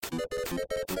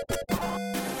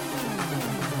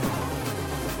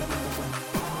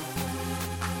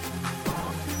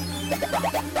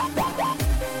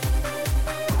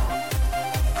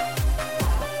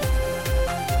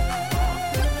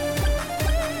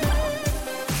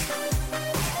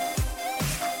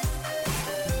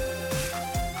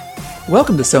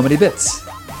Welcome to So Many Bits.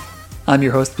 I'm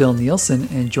your host, Bill Nielsen,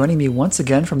 and joining me once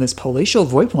again from this palatial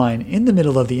VoIP line in the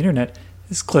middle of the internet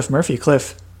is Cliff Murphy.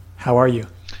 Cliff, how are you?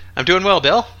 I'm doing well,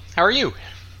 Bill. How are you?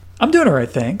 I'm doing all right,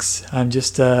 thanks. I'm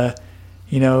just,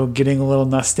 getting a little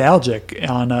nostalgic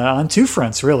on two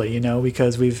fronts, really,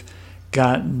 because we've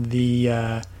got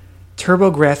the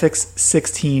Turbo-Grafx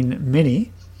 16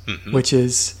 Mini, which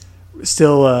is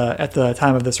still, at the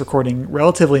time of this recording,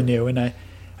 relatively new, and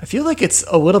I feel like it's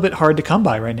a little bit hard to come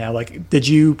by right now. Like, did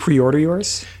you pre-order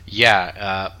yours?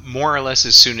 Yeah, more or less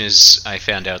as soon as I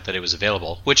found out that it was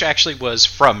available, which actually was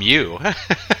from you.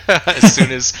 As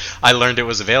soon as I learned it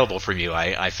was available from you,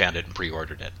 I found it and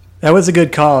pre-ordered it. That was a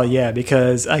good call, yeah,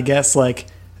 because I guess,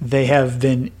 they have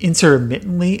been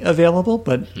intermittently available,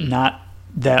 but not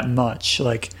that much.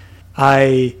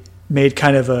 I made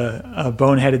kind of a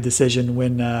boneheaded decision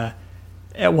when,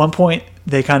 at one point,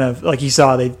 they kind of, like you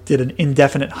saw, they did an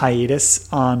indefinite hiatus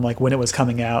on when it was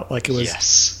coming out. It was.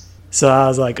 Yes. So I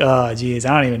was like, oh, geez,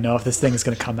 I don't even know if this thing is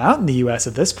going to come out in the U.S.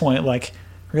 at this point.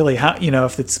 Really, how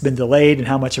if it's been delayed and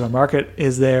how much of a market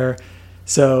is there.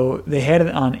 So they had it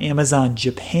on Amazon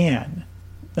Japan,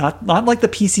 not like the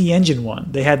PC Engine one.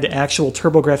 They had the actual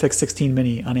Turbo-Grafx 16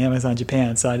 Mini on Amazon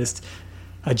Japan. So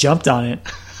I jumped on it.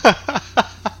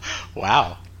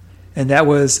 Wow. And that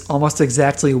was almost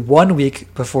exactly 1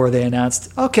 week before they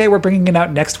announced, okay, we're bringing it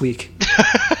out next week.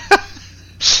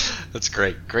 That's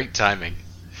great. Great timing.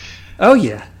 Oh,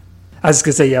 yeah. I was just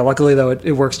going to say, yeah, luckily, though,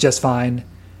 it works just fine.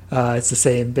 It's the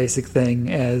same basic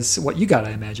thing as what you got,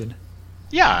 I imagine.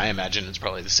 Yeah, I imagine it's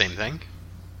probably the same thing.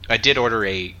 I did order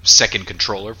a second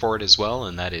controller for it as well,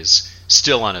 and that is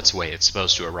still on its way. It's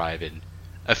supposed to arrive in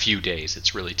a few days.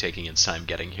 It's really taking its time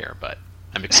getting here, but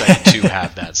I'm excited to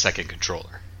have that second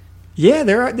controller. Yeah,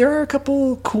 there are a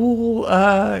couple cool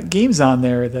games on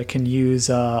there that can use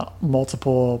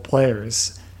multiple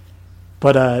players.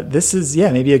 But this is,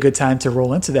 maybe a good time to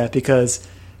roll into that, because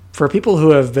for people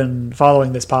who have been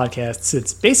following this podcast,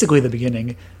 it's basically the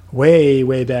beginning. Way,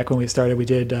 way back when we started, we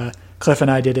did, Cliff and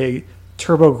I did a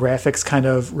Turbo-Grafx kind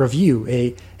of review,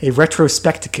 a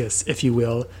Retrospecticus, if you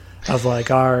will, of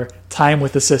our time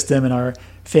with the system and our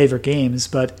favorite games.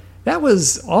 But that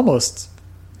was almost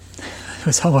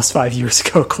 5 years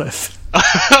ago, Cliff.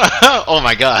 Oh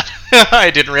my god. I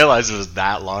didn't realize it was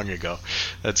that long ago.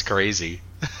 That's crazy.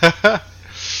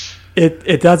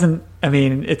 It doesn't,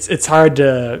 it's hard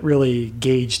to really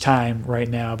gauge time right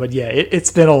now, but yeah,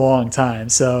 it's been a long time.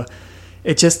 So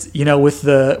it just, with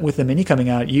the Mini coming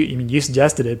out, you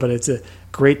suggested it, but it's a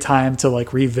great time to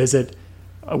revisit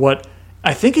what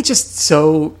I think it's just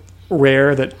so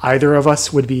rare that either of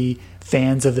us would be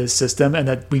fans of this system, and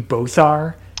that we both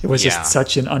are. It was just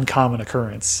such an uncommon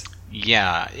occurrence.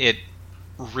 Yeah, it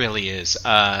really is.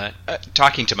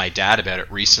 Talking to my dad about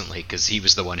it recently, because he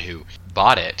was the one who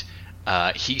bought it,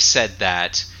 he said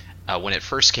that when it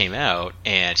first came out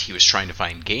and he was trying to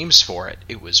find games for it,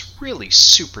 it was really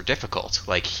super difficult.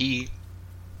 He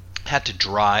had to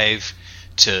drive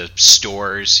to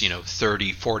stores,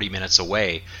 30, 40 minutes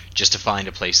away just to find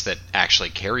a place that actually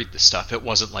carried the stuff. It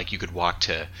wasn't like you could walk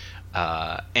to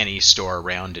any store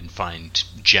around and find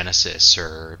Genesis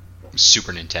or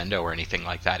Super Nintendo or anything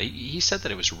like that. He said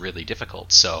that it was really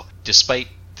difficult. So despite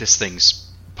this thing's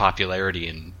popularity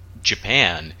in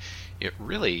Japan, it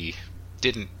really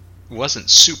wasn't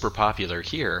super popular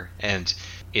here, and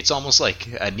it's almost like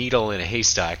a needle in a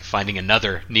haystack finding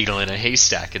another needle in a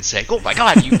haystack and saying, oh my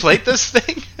god, you played this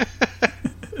thing?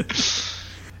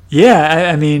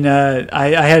 Yeah,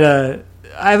 I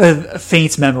have a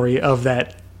faint memory of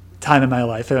that time in my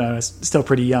life. I was still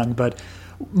pretty young, but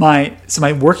my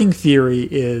working theory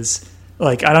is,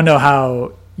 I don't know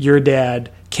how your dad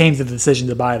came to the decision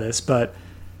to buy this, but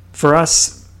for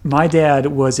us, my dad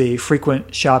was a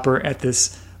frequent shopper at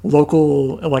this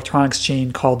local electronics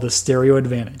chain called the Stereo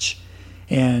Advantage.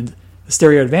 And the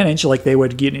Stereo Advantage, they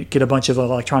would get a bunch of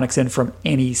electronics in from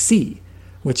NEC,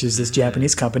 which is this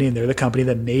Japanese company, and they're the company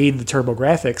that made the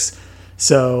Turbo-Grafx.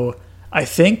 So I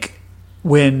think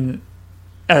when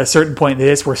at a certain point they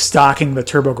just were stocking the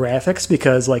Turbo-Grafx,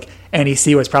 because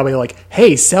NEC was probably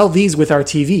hey, sell these with our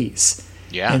TVs.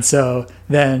 Yeah. And so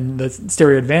then the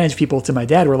Stereo Advantage people to my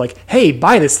dad were like, hey,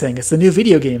 buy this thing. It's the new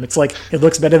video game. It's it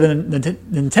looks better than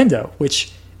Nintendo,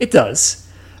 which it does.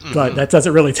 But that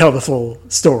doesn't really tell the full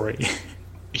story.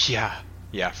 Yeah,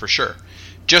 for sure.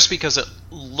 just because it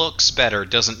looks better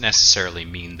doesn't necessarily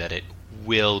mean that it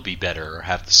will be better or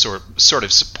have the sort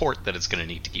of support that it's going to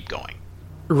need to keep going.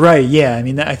 Right, yeah. I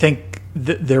mean, I think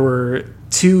there were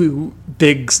two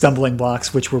big stumbling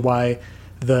blocks, which were why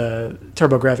the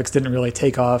Turbo-Grafx didn't really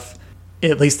take off,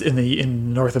 at least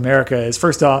in North America, is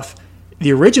first off,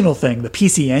 the original thing, the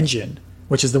PC Engine,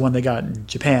 which is the one they got in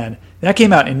Japan, that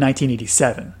came out in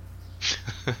 1987.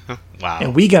 Wow.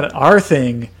 And we got our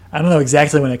thing, I don't know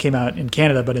exactly when it came out in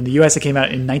Canada, but in the US it came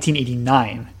out in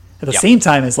 1989, at the same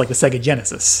time as like the Sega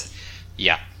Genesis.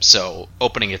 Yeah, so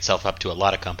opening itself up to a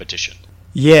lot of competition.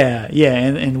 Yeah,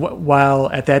 and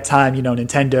while at that time,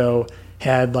 Nintendo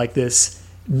had like this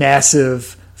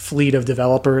massive fleet of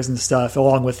developers and stuff,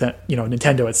 along with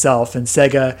Nintendo itself, and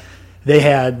Sega, they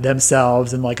had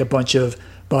themselves and like a bunch of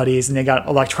buddies, and they got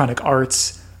Electronic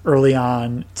Arts early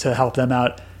on to help them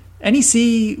out.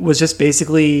 NEC was just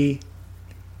basically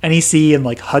NEC and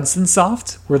like Hudson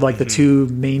Soft were like the two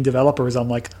main developers on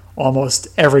like almost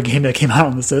every game that came out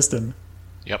on the system.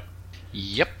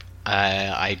 Yep.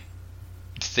 I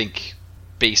think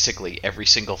basically every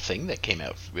single thing that came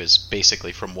out was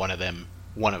basically from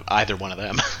either one of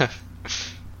them.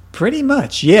 Pretty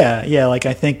much, yeah. Like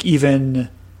I think even,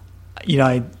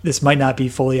 this might not be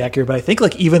fully accurate, but I think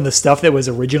like even the stuff that was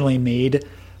originally made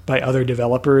by other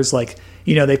developers, like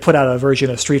they put out a version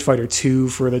of Street Fighter 2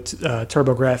 for the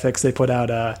Turbo-Grafx. They put out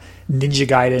Ninja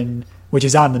Gaiden, which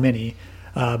is on the Mini,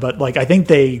 but like I think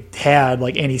they had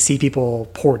like NEC people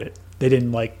port it. They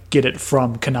didn't like get it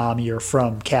from Konami or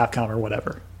from Capcom or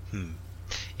whatever.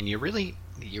 And you really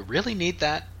need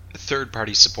that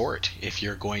third-party support if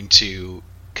you're going to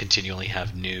continually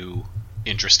have new,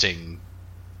 interesting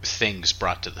things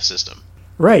brought to the system.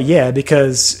 Right, yeah,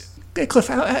 because, Cliff,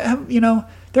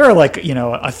 there are like,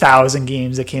 1,000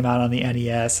 games that came out on the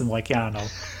NES and like,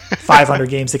 500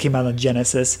 games that came out on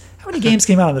Genesis. How many games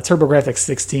came out on the Turbo-Grafx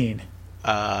 16?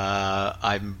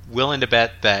 I'm willing to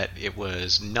bet that it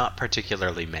was not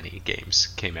particularly many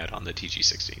games came out on the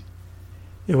TG16.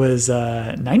 It was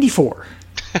 94.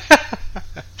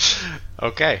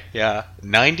 Okay, yeah,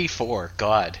 94.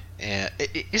 God,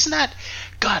 isn't that?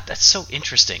 God, that's so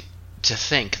interesting to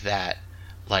think that.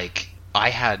 Like, I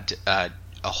had a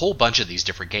whole bunch of these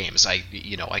different games. I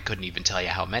couldn't even tell you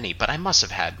how many, but I must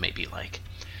have had maybe like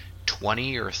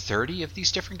 20 or 30 of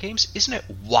these different games. Isn't it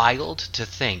wild to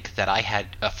think that I had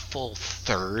a full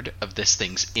third of this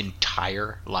thing's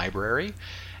entire library?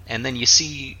 And then you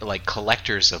see like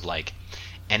collectors of like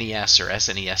NES or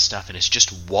SNES stuff, and it's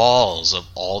just walls of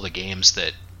all the games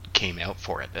that came out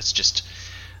for it.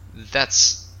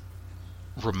 That's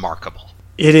remarkable.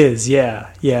 It is,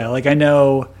 yeah. Like I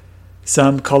know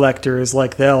some collectors,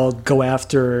 like they'll go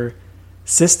after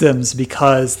systems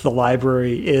because the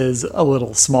library is a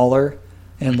little smaller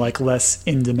and like less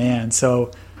in demand.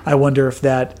 So I wonder if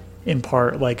that in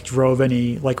part like drove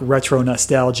any like retro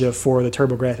nostalgia for the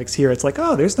Turbo-Grafx here. It's like,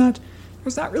 oh, there's not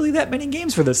really that many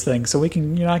games for this thing, so we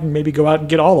can I can maybe go out and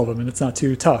get all of them, and it's not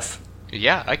too tough.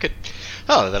 Yeah, I could.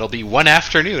 Oh, that'll be one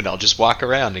afternoon. I'll just walk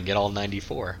around and get all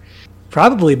 94.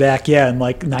 Probably back, in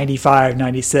like 95,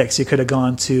 96, you could have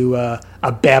gone to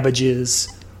a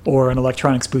Babbage's or an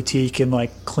electronics boutique and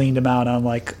like cleaned them out on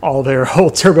like all their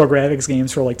old Turbo-Grafx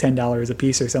games for like $10 a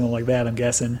piece or something like that, I'm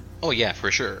guessing. Oh yeah,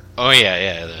 for sure. Oh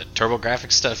yeah, the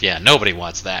Turbo-Grafx stuff. Yeah, nobody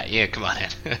wants that. Yeah, come on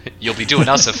in. You'll be doing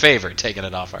us a favor taking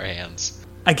it off our hands.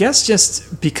 I guess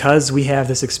just because we have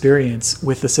this experience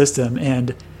with the system,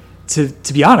 and to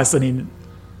be honest, I mean,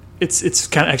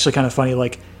 it's actually kind of funny.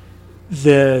 Like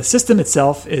the system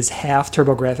itself is half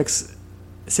Turbo-Grafx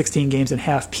 16 games and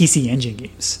half PC Engine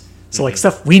games. So like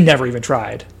stuff we never even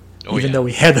tried, even though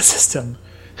we had the system.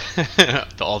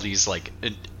 All these like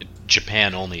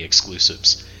Japan only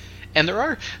exclusives. And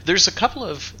there's a couple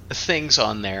of things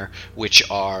on there which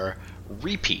are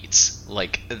repeats.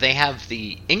 Like they have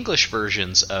the English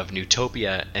versions of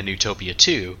Newtopia and Newtopia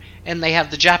 2, and they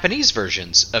have the Japanese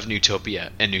versions of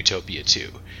Newtopia and Newtopia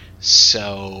 2.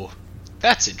 So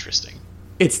that's interesting.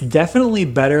 It's definitely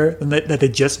better than that they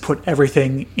just put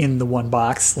everything in the one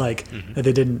box, like that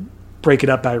they didn't break it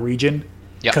up by region.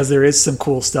 Because there is some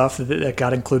cool stuff that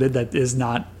got included that is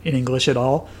not in English at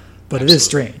all, but Absolutely. It is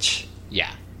strange.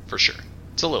 Yeah, for sure.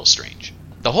 It's a little strange.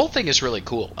 The whole thing is really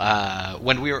cool.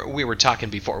 When we were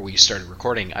talking before we started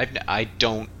recording, I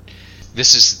don't.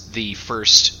 This is the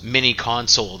first mini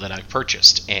console that I've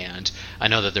purchased, and I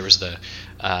know that there was the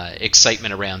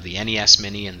excitement around the NES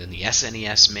Mini and then the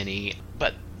SNES Mini,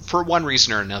 but for one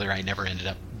reason or another, I never ended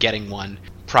up getting one.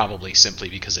 Probably simply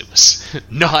because it was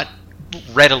not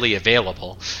readily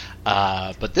available.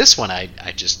 But this one, I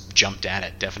just jumped at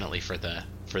it definitely for the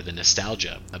for the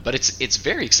nostalgia. But it's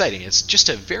very exciting. It's just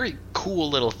a very cool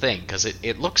little thing because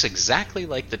it looks exactly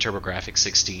like the Turbo-Grafx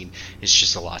 16. It's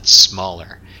just a lot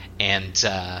smaller, and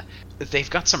they've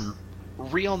got some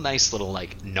real nice little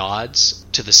like nods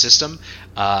to the system.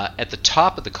 At the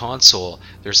top of the console,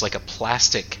 there's like a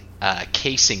plastic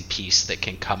casing piece that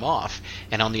can come off,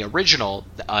 and on the original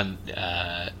on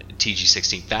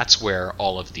TG16, that's where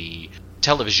all of the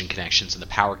television connections and the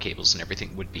power cables and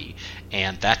everything would be,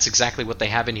 and that's exactly what they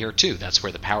have in here too. That's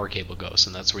where the power cable goes,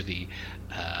 and that's where the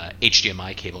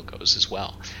HDMI cable goes as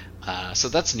well. So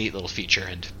that's a neat little feature.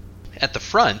 And at the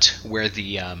front, where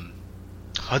the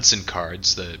Hudson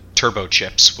cards, the turbo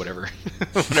chips, whatever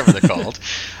they're called,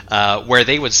 where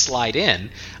they would slide in.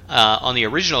 On the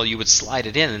original, you would slide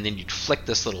it in, and then you'd flick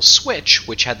this little switch,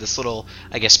 which had this little,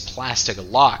 I guess, plastic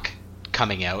lock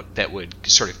coming out that would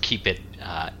sort of keep it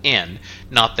in.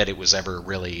 Not that it was ever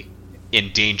really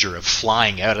in danger of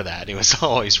flying out of that. It was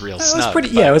always real snug.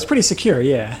 It was pretty secure,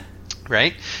 yeah.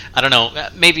 Right? I don't know.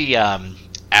 Maybe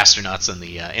astronauts on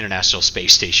the International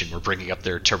Space Station were bringing up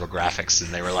their Turbo-Grafx,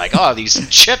 and they were like, oh, these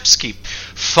chips keep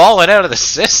falling out of the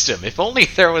system. If only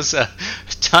there was a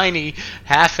tiny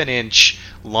half-an-inch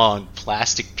long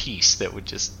plastic piece that would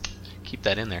just keep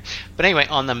that in there. But anyway,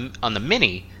 on the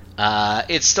Mini,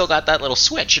 it's still got that little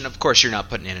switch, and of course you're not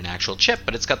putting in an actual chip,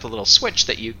 but it's got the little switch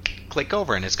that you click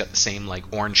over, and it's got the same like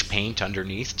orange paint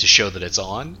underneath to show that it's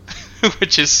on,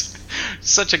 which is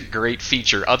such a great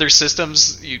feature. Other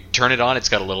systems, you turn it on, it's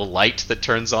got a little light that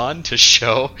turns on to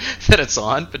show that it's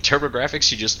on, but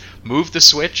Turbo-Grafx, you just move the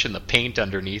switch and the paint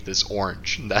underneath is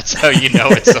orange, and that's how you know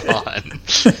it's on.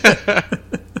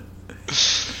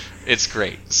 It's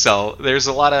great. So there's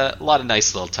a lot of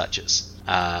nice little touches.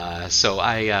 So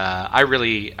I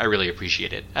really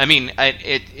appreciate it. I mean,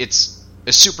 it's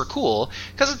super cool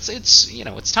because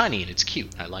it's tiny and it's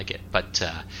cute. I like it, but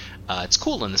it's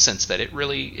cool in the sense that it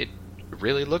really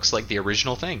looks like the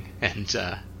original thing, and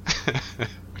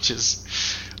which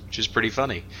is pretty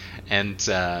funny. And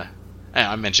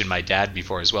I mentioned my dad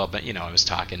before as well, but I was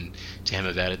talking to him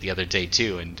about it the other day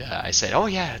too, and I said, "Oh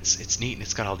yeah, it's neat and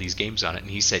it's got all these games on it."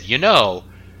 And he said,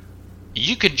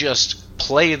 "You could just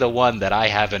play the one that I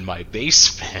have in my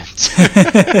basement."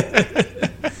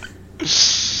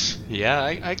 Yeah,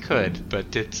 I could,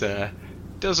 but it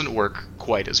doesn't work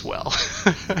quite as well.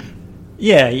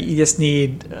 Yeah, you just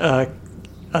need a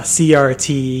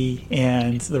CRT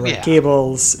and the right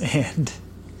cables and...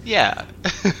 Yeah,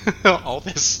 all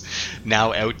this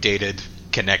now outdated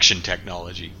connection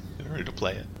technology in order to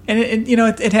play it. And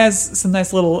it has some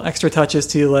nice little extra touches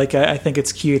too. Like I think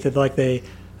it's cute that like they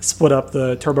split up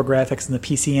the Turbo-Grafx and the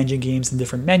PC Engine games in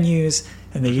different menus,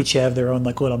 and they each have their own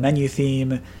like little menu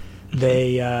theme.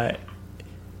 They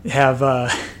have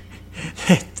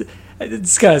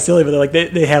it's kind of silly, but like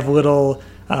they have little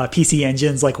PC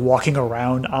Engines like walking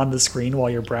around on the screen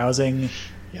while you're browsing.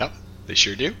 Yep, they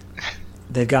sure do.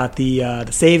 They've got the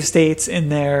save states in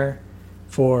there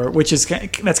that's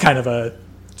kind of a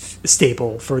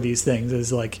staple for these things,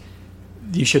 is like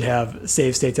you should have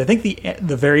save states. I think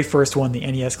the very first one, the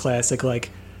NES Classic, like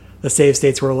the save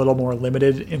states were a little more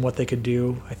limited in what they could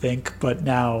do, I think, but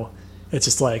now it's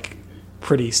just like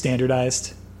pretty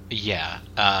standardized. Yeah,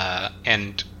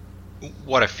 and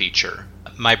what a feature.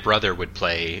 My brother would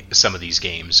play some of these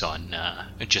games on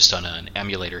just on an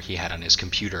emulator he had on his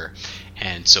computer,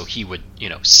 and so he would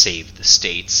save the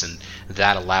states, and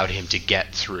that allowed him to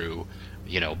get through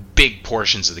big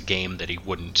portions of the game that he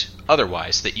wouldn't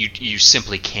otherwise, that you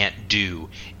simply can't do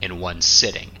in one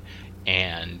sitting.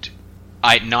 And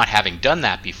I, not having done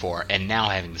that before, and now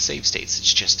having the save states,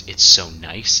 it's so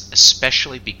nice,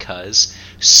 especially because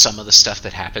some of the stuff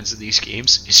that happens in these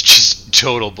games is just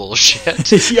total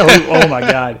bullshit. Oh my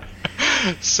god.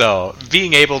 So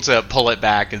being able to pull it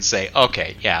back and say,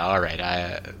 okay, yeah, all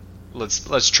right,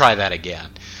 let's try that again.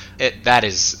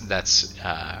 That's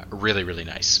really, really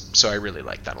nice. So I really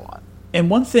like that a lot. And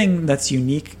one thing that's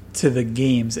unique to the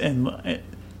games, and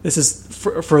this is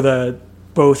for the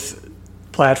both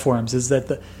platforms, is that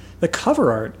the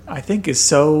cover art, I think, is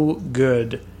so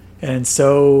good and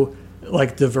so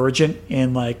like divergent,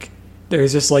 and like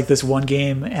there's just like this one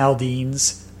game,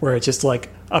 Aldean's, where it's just like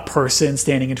a person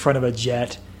standing in front of a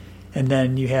jet, and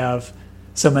then you have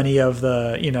so many of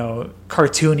the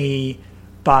cartoony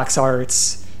box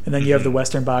arts, and then you have the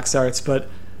Western box arts. But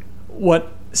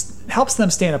what helps them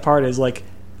stand apart is like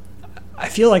I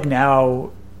feel like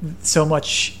now so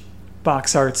much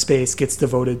box art space gets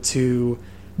devoted to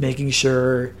making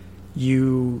sure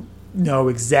you know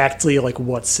exactly like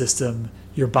what system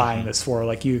you're buying this for.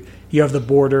 Like you have the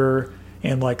border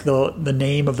and like the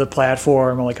name of the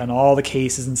platform like on all the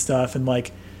cases and stuff, and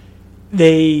like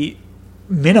they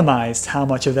minimized how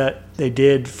much of that they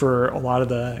did for a lot of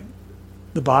the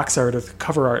box art or the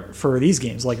cover art for these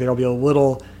games. Like there'll be a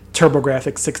little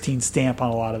Turbo-Grafx 16 stamp on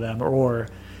a lot of them, or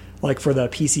like for the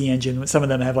PC Engine, some of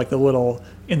them have like the little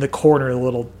in the corner, the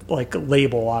little like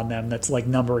label on them that's like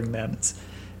numbering them. It's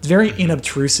very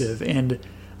inobtrusive, and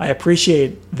I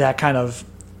appreciate that kind of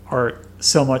art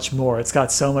so much more. It's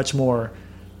got so much more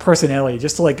personality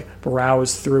just to like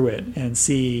browse through it and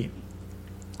see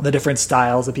the different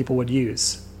styles that people would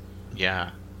use.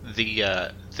 Yeah,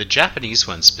 the Japanese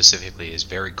one specifically is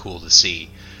very cool to see.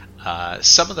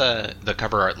 Some of the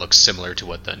cover art looks similar to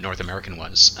what the North American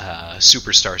was.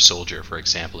 Superstar Soldier, for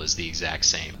example, is the exact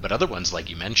same. But other ones,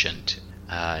 like you mentioned,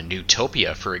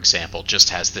 Newtopia, for example, just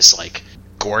has this like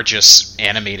gorgeous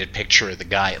animated picture of the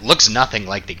guy. It looks nothing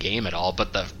like the game at all,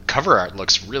 but the cover art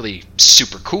looks really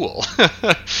super cool.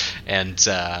 And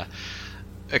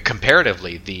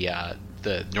comparatively,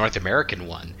 the North American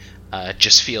one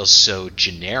just feels so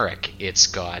generic. It's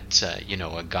got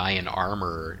a guy in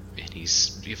armor and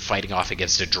he's fighting off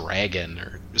against a dragon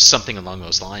or something along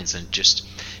those lines, and just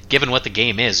given what the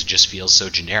game is, it just feels so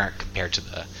generic compared to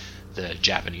the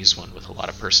Japanese one with a lot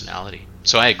of personality.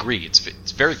 So I agree,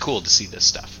 it's very cool to see this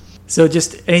stuff. So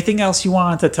just anything else you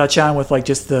want to touch on with like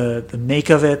just the make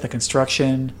of it, the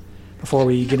construction, before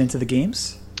we get into the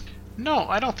games? No,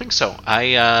 I don't think so.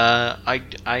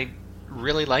 I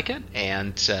really like it,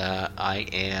 and I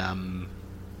am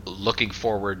looking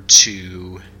forward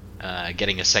to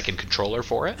getting a second controller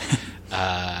for it,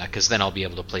 because then I'll be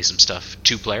able to play some stuff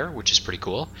 2-player, which is pretty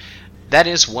cool. That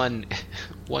is one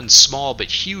small but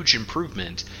huge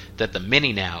improvement that the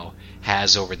Mini now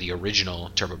has over the original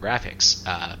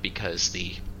Turbo-Grafx, because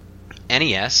the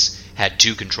NES had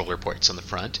 2 controller ports on the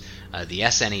front. The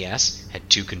SNES had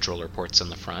 2 controller ports on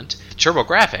the front.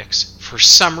 Turbo-Grafx, for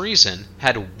some reason,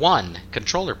 had 1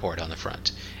 controller port on the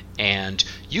front. And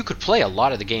you could play a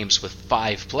lot of the games with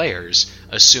 5 players,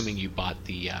 assuming you bought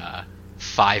the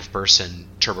 5-person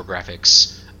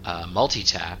Turbo-Grafx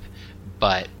multi-tap.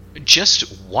 But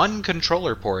just 1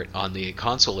 controller port on the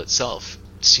console itself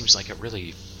seems like a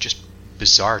really just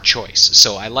bizarre choice.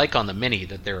 So I like on the Mini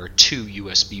that there are 2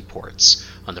 USB ports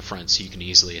on the front, so you can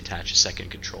easily attach a second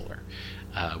controller,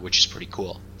 which is pretty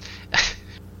cool.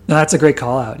 No, that's a great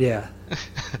call out, yeah.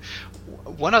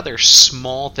 One other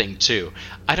small thing too,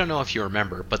 I don't know if you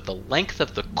remember, but the length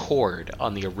of the cord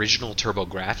on the original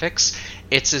Turbo-Grafx,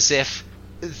 it's as if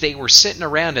they were sitting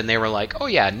around and they were like, oh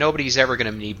yeah, nobody's ever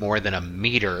going to need more than a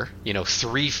meter,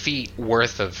 3 feet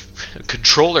worth of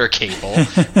controller cable.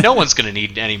 No one's going to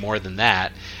need any more than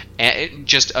that. And it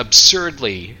just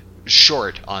absurdly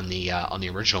short on the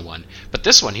original one. But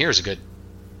this one here is a good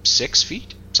 6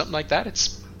 feet, something like that.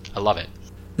 I love it.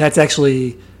 That's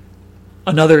actually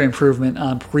another improvement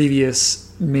on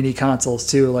previous mini consoles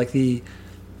too. Like the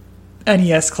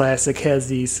NES Classic has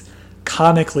these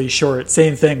comically short,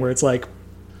 same thing where it's like,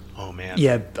 oh man,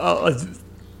 yeah,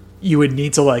 you would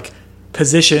need to like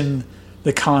position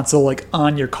the console like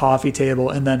on your coffee table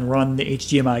and then run the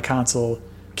HDMI console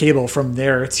cable from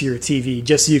there to your TV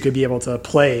just so you could be able to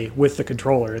play with the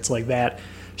controller. It's like that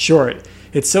short.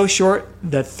 It's so short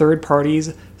that third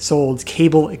parties sold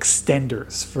cable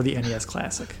extenders for the NES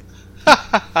Classic.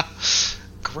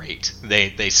 Great.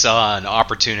 They saw an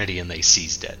opportunity and they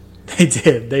seized it.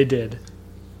 They did.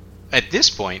 At this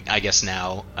point, I guess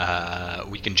now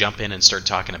we can jump in and start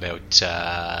talking about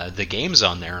the games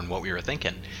on there and what we were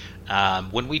thinking.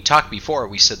 When we talked before,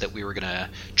 we said that we were going to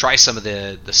try some of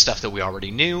the stuff that we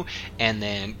already knew, and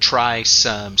then try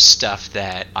some stuff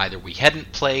that either we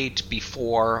hadn't played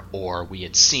before, or we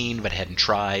had seen but hadn't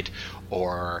tried,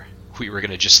 or we were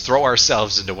going to just throw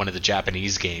ourselves into one of the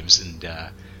Japanese games and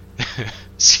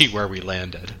see where we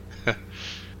landed.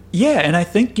 Yeah, and I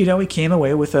think, we came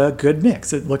away with a good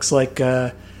mix. It looks like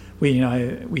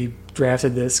we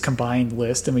drafted this combined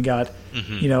list, and we got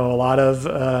a lot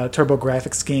of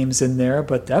Turbo-Grafx games in there,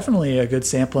 but definitely a good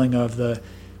sampling of the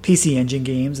PC Engine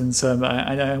games, and so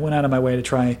I went out of my way to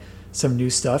try some new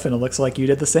stuff, and it looks like you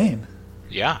did the same.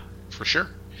 Yeah, for sure.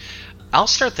 I'll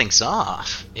start things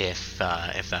off if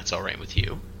that's all right with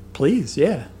you. Please,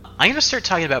 yeah. I'm going to start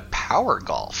talking about Power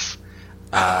Golf.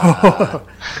 Yeah,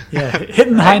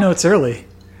 hitting the high notes early.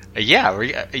 Yeah,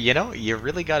 you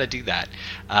really got to do that.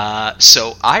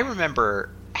 So I remember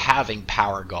having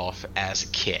Power Golf as a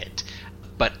kid,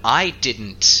 but I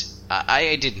didn't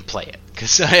play it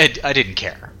because I didn't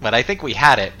care. But I think we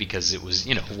had it because it was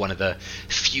one of the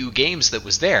few games that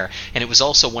was there, and it was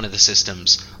also one of the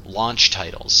system's launch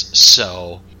titles.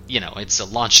 So it's a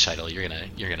launch title. You're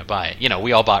gonna buy it.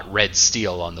 We all bought Red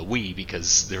Steel on the Wii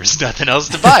because there was nothing else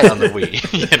to buy on the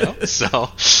Wii.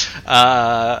 So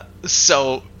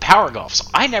Power Golf. So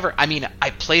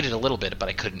I played it a little bit, but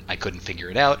I couldn't figure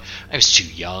it out. I was too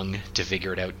young to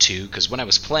figure it out too, because when I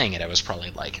was playing it, I was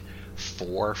probably like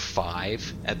 4 or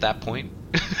 5 at that point.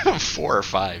 4 or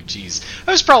 5, geez.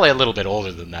 I was probably a little bit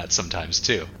older than that sometimes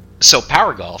too. So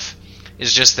Power Golf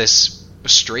is just this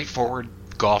straightforward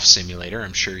golf simulator.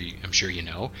 I'm sure you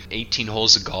know. 18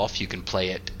 holes of golf. You can play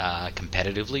it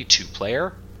competitively,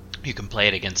 2-player. You can play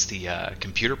it against the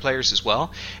computer players as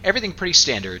well. Everything pretty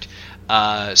standard.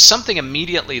 Something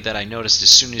immediately that I noticed as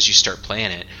soon as you start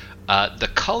playing it, the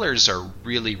colors are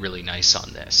really, really nice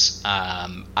on this.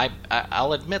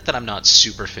 I'll admit that I'm not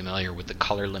super familiar with the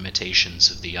color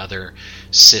limitations of the other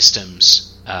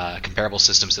systems, comparable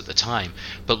systems at the time,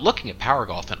 but looking at Power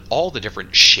Golf and all the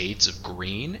different shades of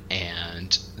green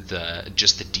and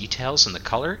just the details in the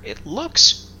color, it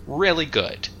looks really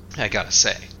good, I gotta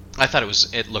say. I thought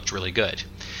it looked really good.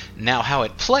 Now, how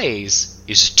it plays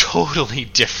is a totally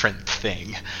different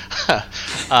thing.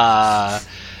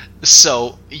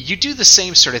 So you do the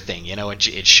same sort of thing.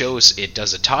 It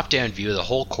does a top-down view of the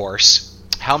whole course.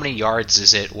 How many yards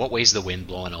is it? What way's the wind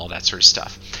blowing? All that sort of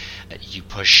stuff. You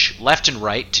push left and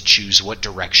right to choose what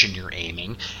direction you're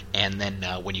aiming, and then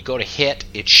when you go to hit,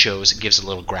 it gives a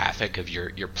little graphic of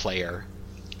your player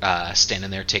standing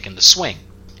there taking the swing.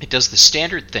 It does the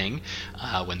standard thing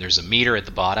when there's a meter at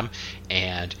the bottom,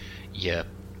 and you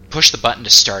push the button to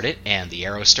start it, and the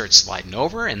arrow starts sliding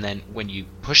over, and then when you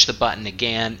push the button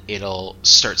again, it'll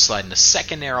start sliding the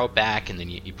second arrow back, and then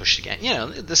you push it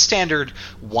again. The standard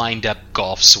wind-up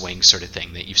golf swing sort of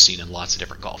thing that you've seen in lots of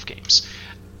different golf games.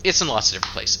 It's in lots of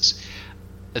different places.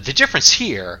 The difference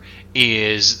here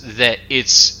is that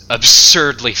it's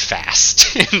absurdly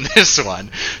fast in this one.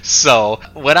 So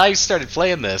when I started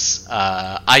playing this,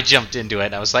 I jumped into it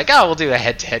and I was like, we'll do a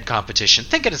head-to-head competition,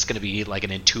 thinking it's going to be like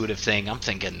an intuitive thing. I'm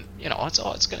thinking,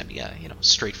 it's going to be a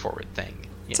straightforward thing.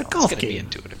 It's a golf game. It's going to be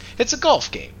intuitive. It's a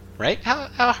golf game, right?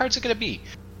 How hard's it going to be?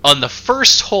 On the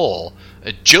first hole,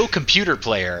 Joe Computer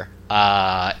Player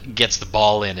gets the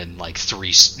ball in like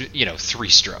 3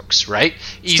 strokes, right?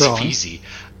 Easy peasy.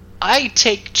 I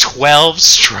take 12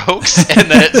 strokes, and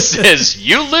then it says,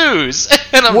 you lose,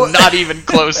 and I'm not even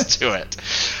close to it.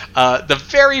 The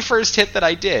very first hit that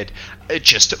I did, it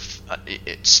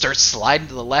starts sliding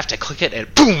to the left, I click it,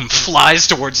 and boom, flies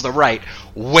towards the right,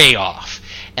 way off.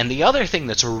 And the other thing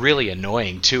that's really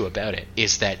annoying, too, about it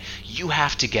is that you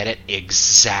have to get it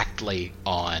exactly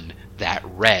on that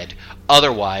red.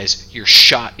 Otherwise, your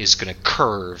shot is going to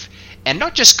curve, and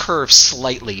not just curve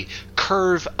slightly,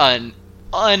 curve an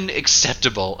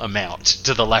unacceptable amount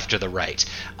to the left or the right.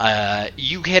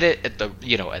 You hit it at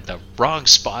the wrong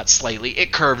spot slightly,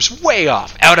 it curves way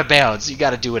off, out of bounds. You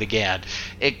got to do it again.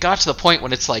 It got to the point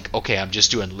when it's like, okay, I'm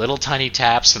just doing little tiny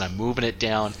taps and I'm moving it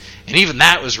down, and even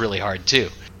that was really hard too.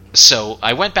 So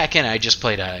I went back in and I just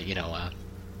played a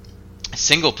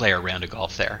single player round of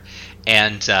golf there,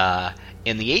 and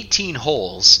in the 18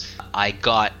 holes I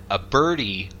got a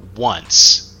birdie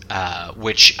once,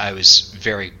 which I was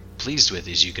very pleased with,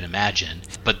 as you can imagine.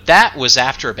 But that was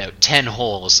after about 10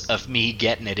 holes of me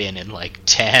getting it in like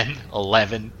 10,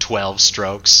 11, 12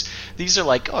 strokes. These are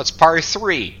like, it's par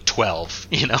 3, 12,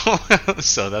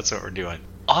 So that's what we're doing.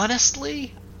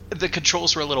 Honestly, the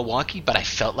controls were a little wonky, but I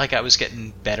felt like I was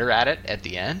getting better at it at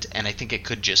the end, and I think it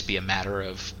could just be a matter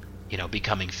of,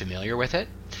 becoming familiar with it.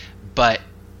 But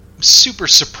super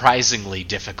surprisingly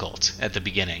difficult at the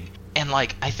beginning. And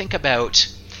like, I think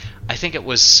it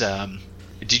was...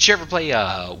 did you ever play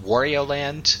Wario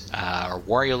Land or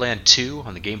Wario Land 2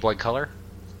 on the Game Boy Color?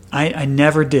 I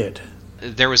never did.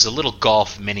 There was a little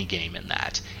golf mini game in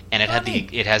that, and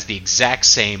it has the exact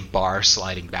same bar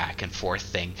sliding back and forth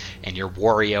thing, and you're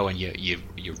Wario and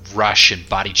you rush and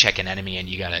body check an enemy, and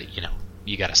you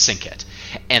gotta sink it.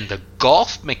 And the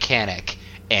golf mechanic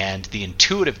and the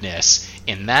intuitiveness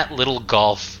in that little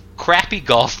crappy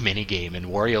golf mini game in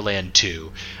Wario Land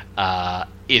 2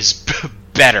 is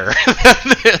better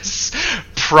than this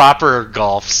proper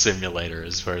golf simulator,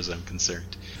 as far as I'm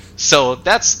concerned. So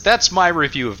that's my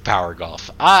review of Power Golf.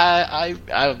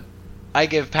 I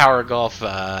give Power Golf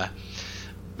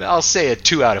I'll say a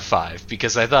 2 out of 5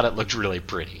 because I thought it looked really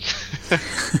pretty.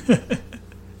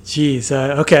 Jeez.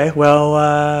 Okay.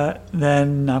 Well,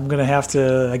 then I'm gonna have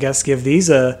to, I guess, give these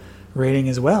a rating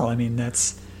as well. I mean,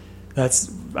 that's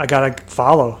I gotta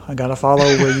follow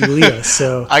where you lead us.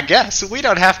 So I guess we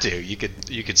don't have to. You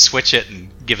could switch it and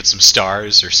give it some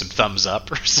stars or some thumbs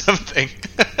up or something.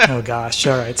 Oh gosh!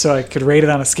 All right, so I could rate it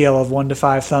on a scale of 1 to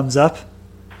 5 thumbs up.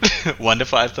 1 to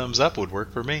 5 thumbs up would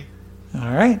work for me.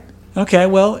 All right. Okay,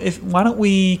 well, why don't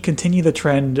we continue the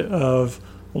trend of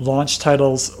launch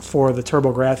titles for the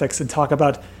Turbo-Grafx and talk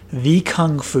about The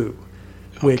Kung Fu,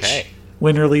 which,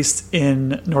 when released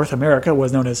in North America,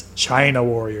 was known as China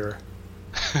Warrior.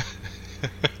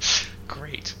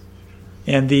 Great.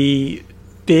 And the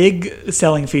big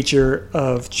selling feature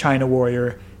of China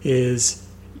Warrior is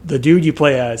the dude you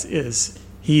play as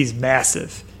he's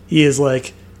massive. He is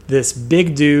like this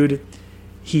big dude.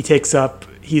 He's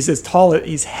as tall,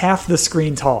 he's half the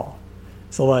screen tall.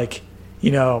 So like,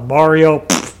 Mario,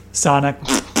 Sonic,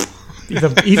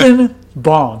 even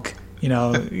Bonk,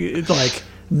 like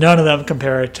none of them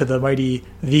compare to the mighty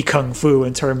The Kung Fu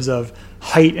in terms of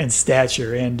height and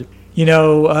stature. And,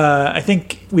 I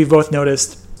think we've both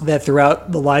noticed that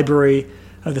throughout the library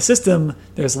of the system,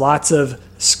 there's lots of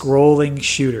scrolling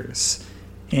shooters.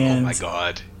 And, oh my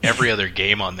god. Every other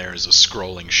game on there is a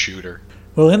scrolling shooter.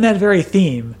 Well, in that very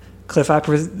theme, Cliff, I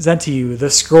present to you the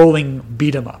scrolling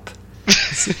beat 'em up.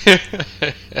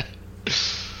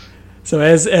 So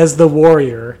as the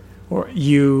warrior,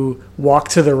 you walk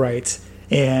to the right,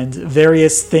 and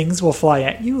various things will fly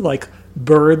at you, like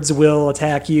birds will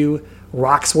attack you,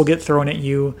 rocks will get thrown at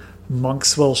you,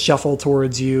 monks will shuffle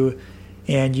towards you,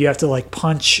 and you have to like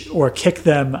punch or kick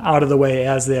them out of the way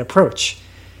as they approach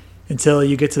until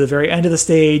you get to the very end of the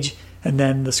stage, and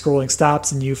then the scrolling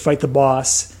stops and you fight the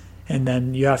boss. And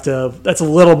then you have to, that's a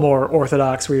little more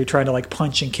orthodox, where you're trying to like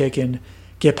punch and kick and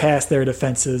get past their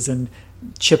defenses and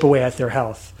chip away at their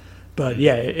health. But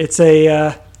yeah, it's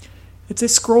a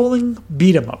scrolling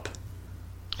beat 'em up.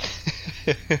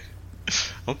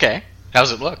 Okay.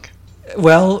 How's it look?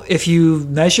 Well, if you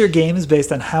measure games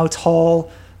based on how tall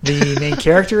the main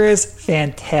character is,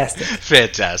 fantastic.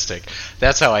 Fantastic.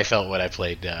 That's how I felt when I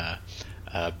played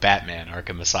Batman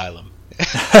Arkham Asylum.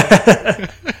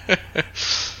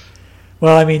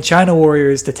 Well, I mean, China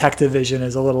Warrior's detective vision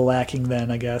is a little lacking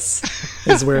then, I guess,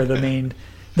 is where the main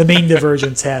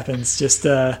divergence happens. Just,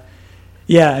 but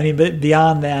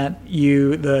beyond that,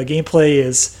 the gameplay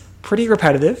is pretty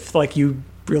repetitive. Like, you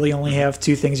really only have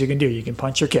 2 things you can do. You can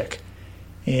punch or kick.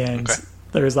 And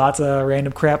there's lots of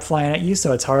random crap flying at you,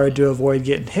 so it's hard to avoid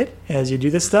getting hit as you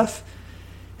do this stuff.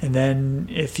 And then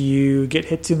if you get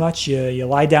hit too much, you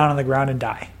lie down on the ground and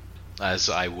die.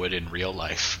 As I would in real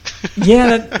life.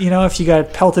 Yeah, if you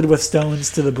got pelted with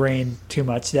stones to the brain too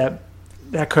much, that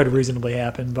could reasonably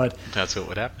happen. But that's what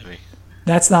would happen to me.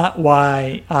 That's not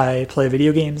why I play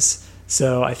video games.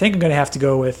 So I think I'm going to have to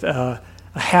go with a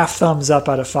half thumbs up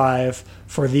out of 5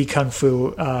 for The Kung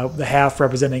Fu, the half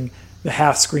representing the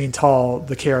half screen tall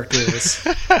the character is.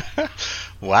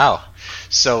 Wow.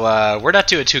 So we're not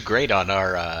doing too great on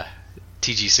our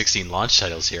TG16 launch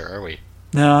titles here, are we?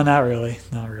 No, not really.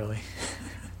 Not really.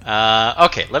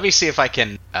 Okay, let me see if I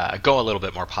can go a little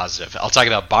bit more positive. I'll talk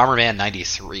about Bomberman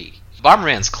 93.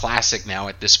 Bomberman's classic now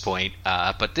at this point,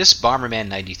 but this Bomberman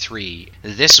 93,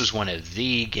 this was one of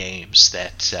the games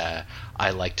that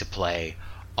I like to play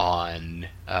on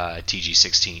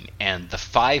TG16, and the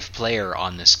 5-player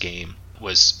on this game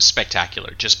was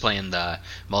spectacular. Just playing the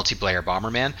multiplayer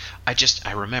Bomberman,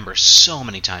 I remember so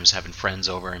many times having friends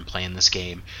over and playing this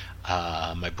game.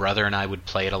 My brother and I would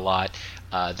play it a lot.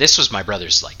 This was my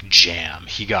brother's like jam.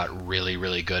 He got really,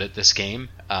 really good at this game.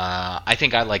 I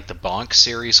think I like the Bonk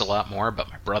series a lot more, but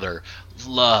my brother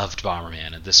loved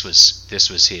Bomberman, and this was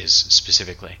his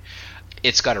specifically.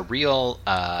 It's got a real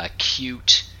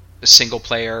cute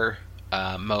single-player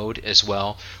mode as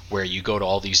well, where you go to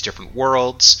all these different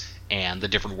worlds, and the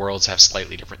different worlds have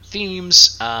slightly different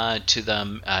themes to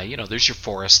them. There's your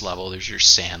forest level, there's your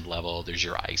sand level, there's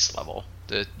your ice level.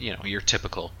 Your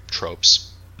typical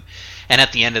tropes. And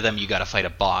at the end of them, you got to fight a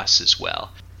boss as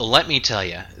well. Let me tell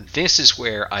you, this is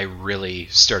where I really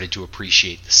started to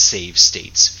appreciate the save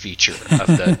states feature of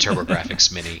the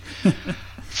Turbo-Grafx Mini.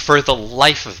 For the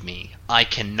life of me, I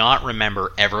cannot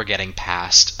remember ever getting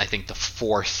past, I think, the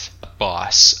 4th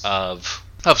boss of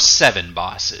 7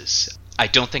 bosses. I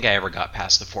don't think I ever got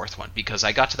past the 4th one, because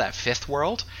I got to that 5th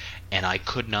world, and I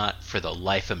could not, for the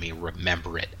life of me,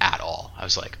 remember it at all. I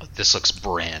was like, oh, this looks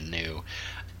brand new.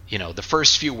 The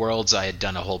first few worlds I had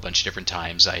done a whole bunch of different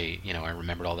times. I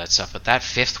remembered all that stuff. But that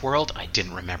 5th world, I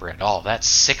didn't remember at all. That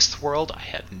 6th world, I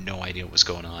had no idea what was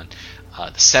going on.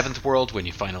 The 7th world, when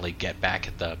you finally get back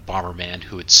at the Bomberman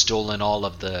who had stolen all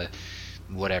of the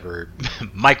whatever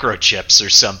microchips or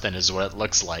something is what it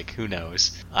looks like. Who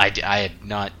knows? I had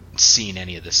not seen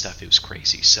any of this stuff. It was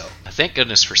crazy. So thank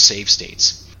goodness for save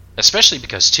states. Especially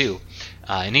because, too,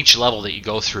 in each level that you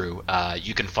go through,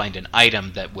 you can find an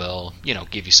item that will,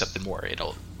 give you something more.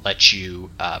 It'll let you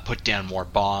put down more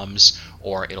bombs,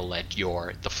 or it'll let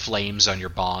the flames on your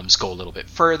bombs go a little bit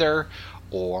further,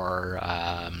 or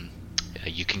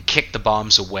you can kick the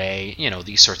bombs away,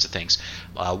 these sorts of things.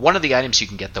 One of the items you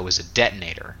can get, though, is a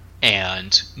detonator.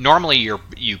 And normally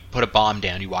you put a bomb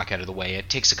down, you walk out of the way, it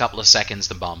takes a couple of seconds,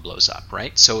 the bomb blows up,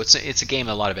 right? So it's a game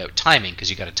a lot about timing,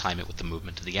 because you got to time it with the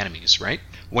movement of the enemies, right?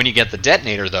 When you get the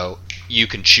detonator, though, you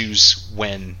can choose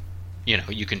when,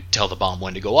 you can tell the bomb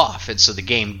when to go off, and so the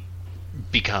game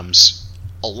becomes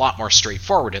a lot more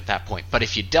straightforward at that point. But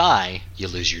if you die, you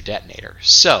lose your detonator.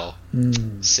 So,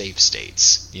 save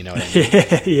states, you know what I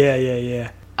mean?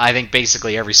 Yeah. I think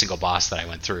basically every single boss that I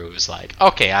went through was like,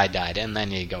 okay, I died, and then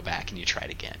you go back and you try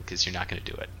it again, because you're not going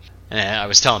to do it. And I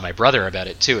was telling my brother about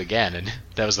it too again, and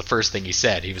that was the first thing he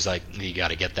said. He was like, you got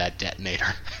to get that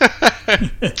detonator.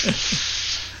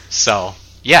 So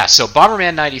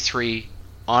Bomberman 93,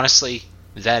 honestly,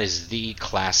 that is the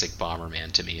classic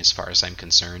Bomberman to me as far as I'm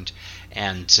concerned.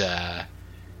 And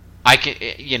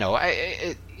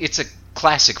it's a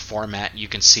classic format. You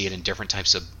can see it in different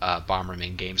types of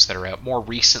Bomberman games that are out. More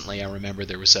recently, I remember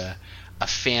there was a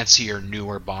fancier,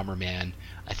 newer Bomberman,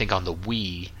 I think on the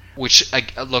Wii, which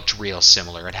looked real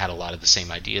similar. It had a lot of the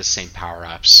same ideas, same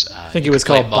power-ups. I think it was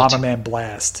called Bomberman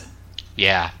Blast.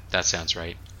 Yeah, that sounds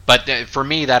right. But for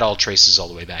me, that all traces all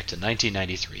the way back to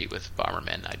 1993 with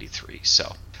Bomberman 93.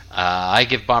 So I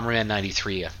give Bomberman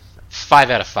 93 a 5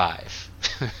 out of 5.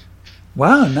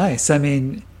 Wow, nice. I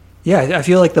mean, yeah, I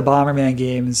feel like the Bomberman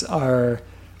games are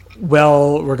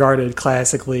well regarded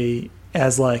classically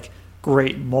as like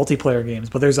great multiplayer games,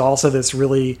 but there's also this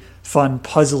really fun,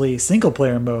 puzzly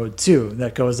single-player mode too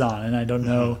that goes on, and I don't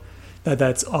know that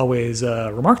that's always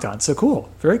remarked on. So cool,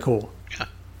 very cool. Yeah.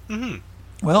 Mm-hmm.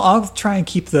 Well, I'll try and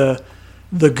keep the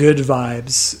good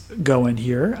vibes going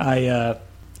here.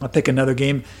 I'll pick another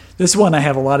game. This one I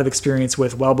have a lot of experience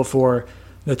with, well before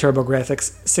the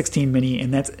Turbo-Grafx 16 Mini,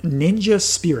 and that's Ninja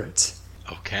Spirit.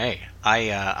 Okay,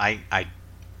 I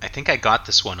think I got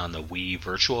this one on the Wii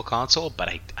Virtual Console, but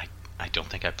I don't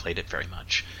think I played it very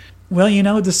much.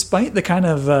 Well, despite the kind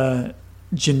of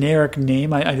generic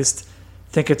name, I just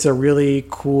think it's a really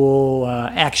cool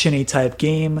action-y type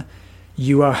game.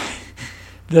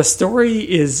 The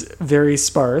story is very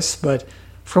sparse, but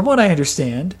from what I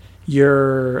understand,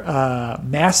 your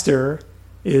master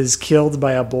is killed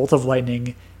by a bolt of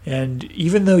lightning, and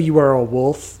even though you are a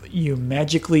wolf, you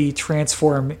magically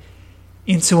transform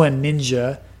into a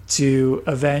ninja to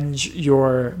avenge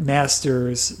your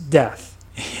master's death.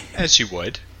 As you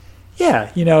would.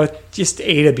 Yeah, just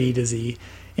A to B to Z.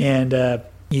 And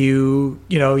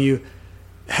you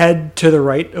head to the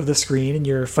right of the screen and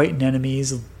you're fighting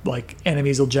enemies. Like,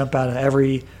 enemies will jump out of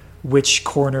every which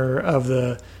corner of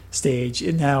the stage.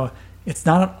 And now, it's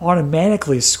not an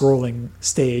automatically scrolling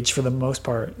stage for the most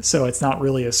part, so it's not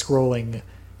really a scrolling,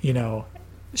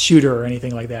 shooter or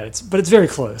anything like that. But it's very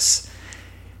close.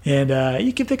 And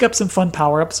you can pick up some fun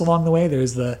power-ups along the way.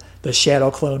 There's the Shadow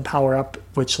Clone power-up,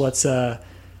 which lets... so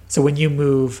when you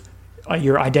move,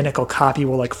 your identical copy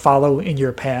will follow in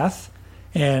your path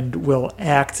and will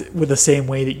act with the same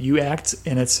way that you act.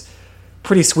 And it's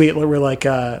pretty sweet. Where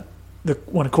the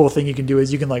one cool thing you can do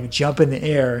is you can jump in the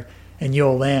air and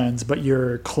you'll land, but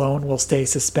your clone will stay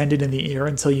suspended in the air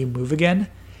until you move again.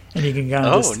 And you can kind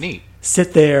of just neat.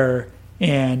 Sit there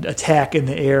and attack in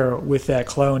the air with that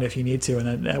clone if you need to,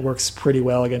 and that works pretty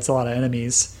well against a lot of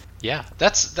enemies. Yeah,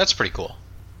 that's pretty cool.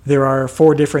 There are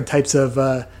 4 different types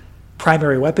of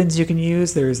primary weapons you can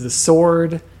use. There's the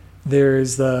sword,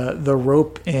 there's the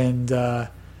rope and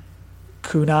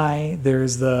kunai,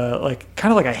 there's the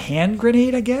kind of like a hand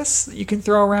grenade, I guess, that you can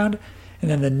throw around,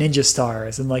 and then the ninja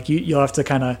stars. And you'll have to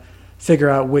kind of figure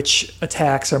out which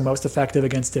attacks are most effective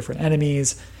against different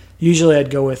enemies. Usually I'd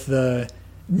go with the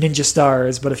ninja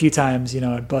stars, but a few times,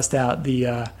 I'd bust out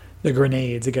the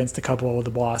grenades against a couple of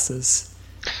the bosses.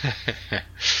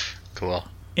 Cool.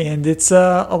 And it's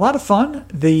a lot of fun.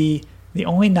 The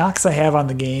only knocks I have on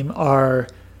the game are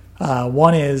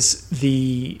one is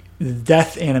the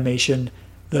death animation.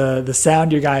 The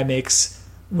sound your guy makes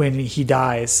when he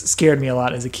dies scared me a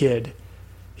lot as a kid,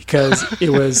 because it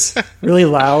was really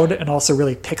loud and also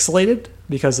really pixelated,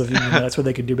 because of that's what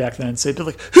they could do back then. So it'd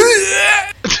be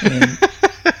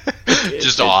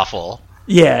just awful.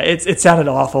 Yeah, it sounded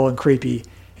awful and creepy,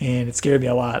 and it scared me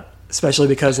a lot, especially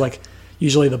because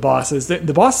usually the bosses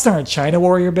aren't China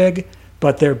Warrior big,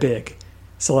 but they're big.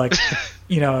 So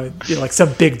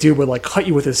some big dude would cut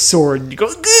you with his sword, and you go,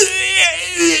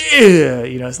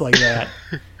 it's like that.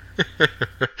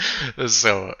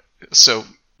 So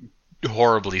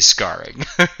horribly scarring.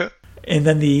 And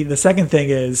then the second thing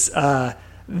is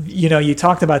You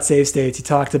talked about save states. You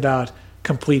talked about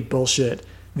complete bullshit.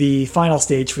 The final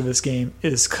stage for this game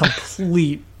is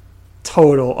complete,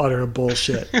 total, utter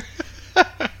bullshit.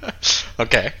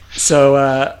 Okay.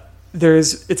 So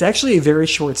it's actually a very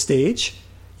short stage.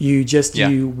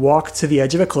 You walk to the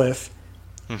edge of a cliff,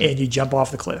 and you jump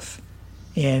off the cliff.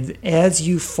 And as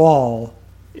you fall,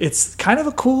 it's kind of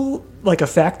a cool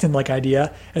effect and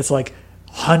idea. It's like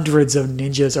hundreds of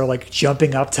ninjas are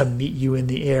jumping up to meet you in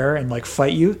the air and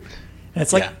fight you. And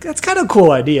it's that's kind of a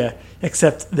cool idea,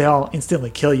 except they all instantly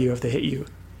kill you if they hit you.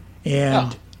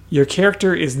 And your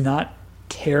character is not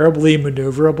terribly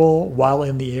maneuverable while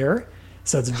in the air,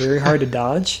 so it's very hard to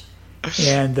dodge.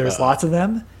 And there's lots of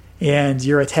them. And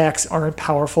your attacks aren't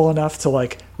powerful enough to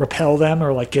repel them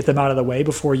or get them out of the way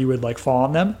before you would fall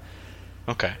on them.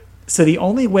 Okay. So the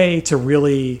only way to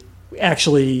really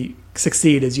actually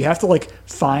succeed is you have to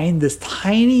find this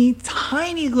tiny,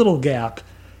 tiny little gap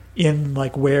in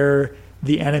where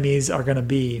the enemies are going to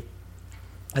be,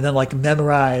 and then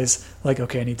memorize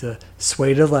okay, I need to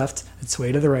sway to the left and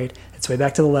sway to the right and sway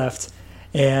back to the left.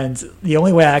 And the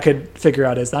only way I could figure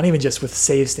out is not even just with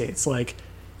save states.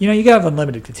 You have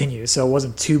unlimited continue, so it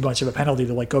wasn't too much of a penalty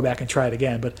to go back and try it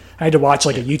again. But I had to watch a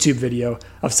YouTube video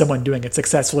of someone doing it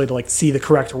successfully to see the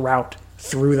correct route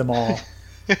through them all.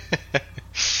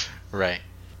 Right.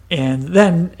 And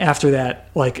then after that,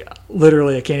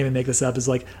 literally, I can't even make this up, is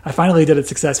I finally did it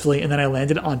successfully, and then I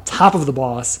landed on top of the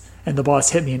boss, and the boss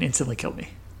hit me and instantly killed me.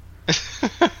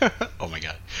 Oh my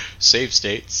god. Save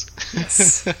states.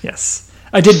 Yes.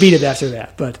 I did beat it after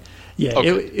that, but yeah,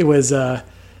 okay. It was a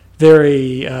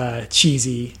very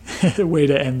cheesy way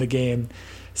to end the game.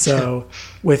 So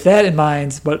with that in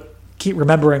mind, but keep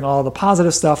remembering all the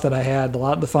positive stuff that I had, a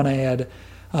lot of the fun I had,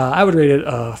 I would rate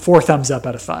it 4 thumbs up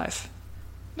out of 5.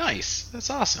 Nice. That's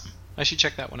awesome. I should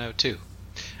check that one out too.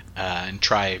 And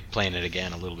try playing it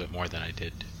again a little bit more than I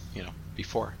did,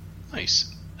 before.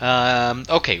 Nice.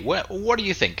 Okay, what do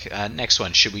you think? Next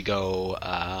one, should we go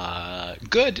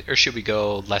good or should we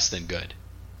go less than good?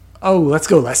 Oh, let's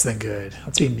go less than good.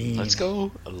 Let's be mean. Let's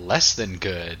go less than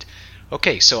good.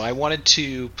 Okay, so I wanted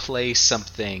to play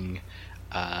something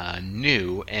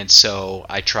new, and so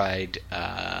I tried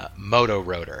Moto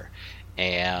Rotor,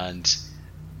 and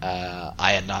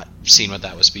I had not seen what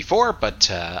that was before, but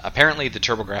apparently the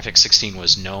Turbo-Grafx 16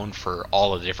 was known for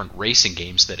all of the different racing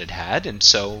games that it had, and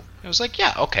so I was like,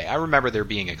 yeah, okay, I remember there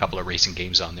being a couple of racing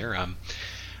games on there.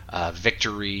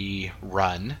 Victory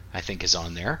Run, I think, is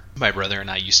on there. My brother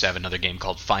and I used to have another game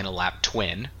called Final Lap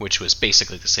Twin, which was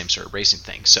basically the same sort of racing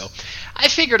thing, so I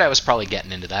figured I was probably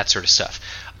getting into that sort of stuff.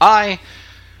 I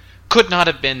could not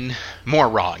have been more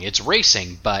wrong. It's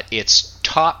racing, but it's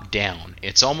top-down.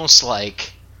 It's almost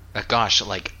like...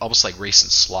 almost like racing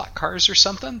slot cars or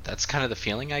something. That's kind of the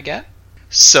feeling I get.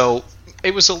 So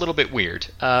it was a little bit weird.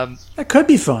 That could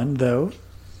be fun, though.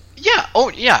 Yeah. Oh,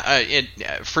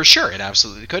 yeah. For sure, it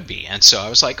absolutely could be. And so I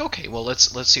was like, okay, well, let's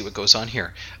see what goes on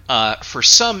here. For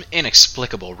some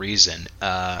inexplicable reason,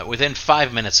 within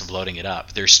 5 minutes of loading it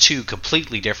up, there's 2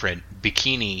 completely different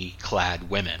bikini-clad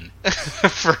women.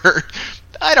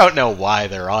 I don't know why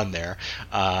they're on there,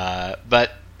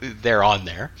 but they're on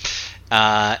there.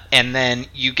 And then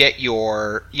you get you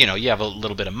have a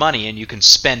little bit of money and you can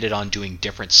spend it on doing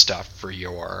different stuff for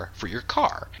your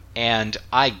car. And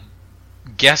I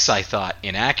guess I thought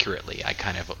inaccurately. I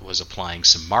kind of was applying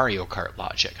some Mario Kart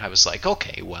logic. I was like,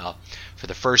 okay, well, for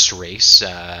the first race,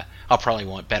 I'll probably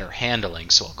want better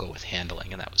handling, so I'll go with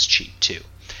handling, and that was cheap too.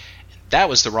 That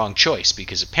was the wrong choice,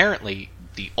 because apparently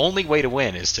the only way to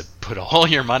win is to put all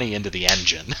your money into the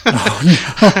engine.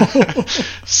 Oh, no.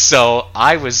 So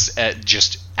I was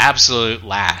just absolute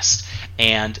last.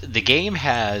 And the game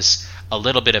has a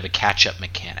little bit of a catch-up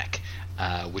mechanic,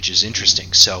 which is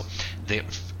interesting. So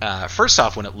first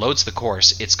off, when it loads the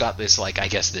course, it's got this,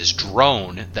 this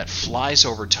drone that flies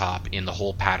over top in the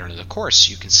whole pattern of the course,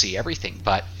 so you can see everything.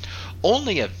 But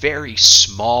only a very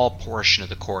small portion of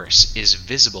the course is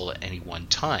visible at any one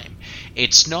time.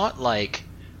 It's not like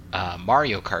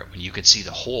Mario Kart when you can see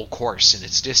the whole course in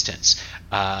its distance.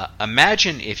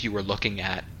 Imagine if you were looking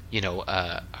at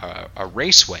a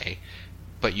raceway,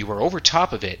 but you were over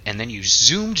top of it, and then you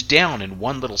zoomed down in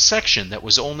one little section that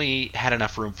was only had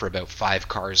enough room for about 5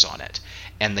 cars on it,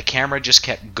 and the camera just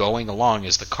kept going along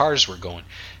as the cars were going.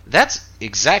 That's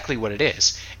exactly what it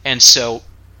is. And so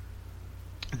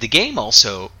the game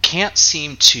also can't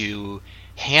seem to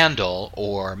handle,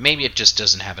 or maybe it just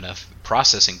doesn't have enough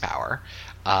processing power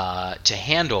to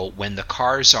handle when the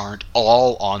cars aren't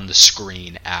all on the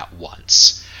screen at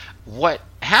once. what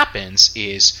happens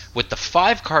is with the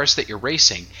 5 cars that you're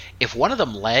racing, if one of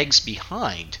them lags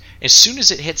behind, as soon as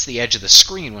it hits the edge of the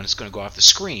screen when it's going to go off the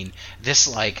screen, this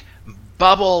like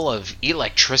bubble of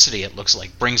electricity, it looks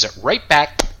like, brings it right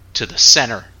back to the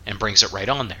center and brings it right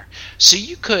on there. So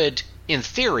you could, in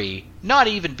theory, not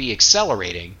even be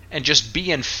accelerating and just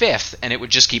be in 5th, and it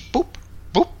would just keep boop,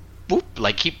 boop, boop,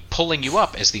 like keep pulling you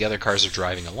up as the other cars are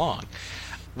driving along,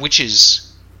 which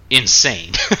is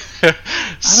insane. I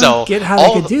don't get how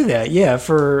they could do that. Yeah,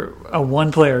 for a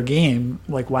one-player game,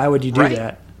 like why would you do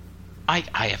that?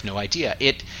 I have no idea.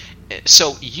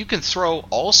 So you can throw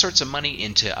all sorts of money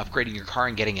into upgrading your car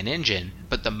and getting an engine,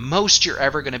 but the most you're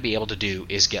ever going to be able to do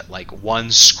is get like one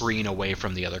screen away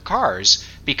from the other cars,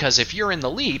 because if you're in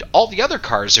the lead, all the other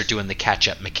cars are doing the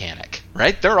catch-up mechanic,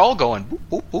 right? They're all going boop,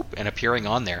 boop, boop, and appearing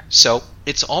on there. So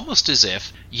it's almost as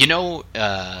if,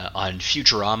 on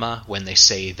Futurama, when they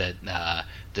say that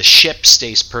the ship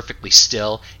stays perfectly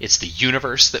still, it's the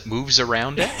universe that moves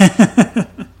around it.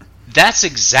 That's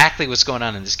exactly what's going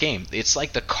on in this game. It's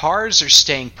like the cars are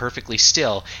staying perfectly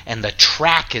still, and the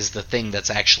track is the thing that's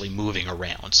actually moving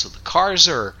around. So the cars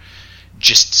are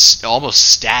just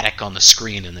almost static on the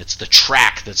screen, and it's the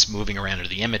track that's moving around, or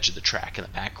the image of the track in the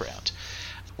background,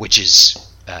 which is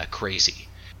crazy.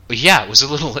 But yeah, it was a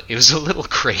little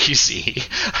crazy.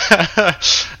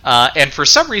 And for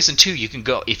some reason too,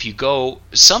 if you go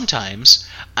sometimes.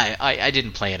 I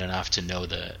didn't play it enough to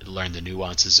learn the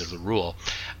nuances of the rule,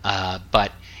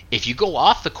 but if you go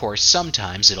off the course,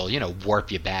 sometimes it'll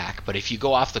warp you back. But if you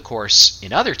go off the course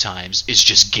in other times, it's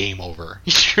just game over.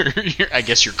 I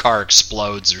guess your car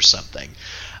explodes or something.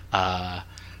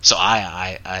 So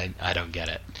I don't get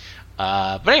it.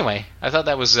 But anyway, I thought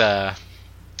that was a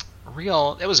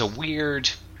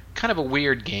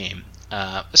weird game,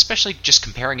 especially just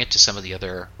comparing it to some of the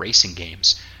other racing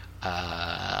games.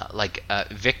 Like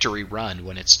Victory Run,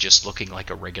 when it's just looking like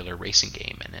a regular racing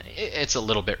game, and it's a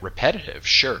little bit repetitive,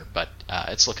 sure, but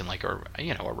it's looking like a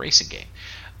racing game,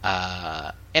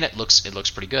 and it looks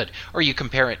pretty good. Or you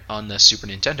compare it on the Super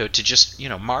Nintendo to just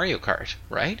Mario Kart,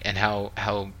 right? And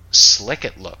how slick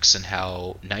it looks and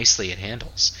how nicely it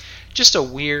handles. Just a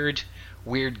weird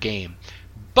game,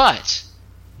 but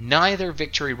neither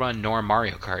Victory Run nor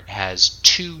Mario Kart has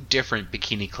 2 different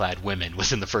bikini-clad women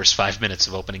within the first 5 minutes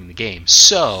of opening the game.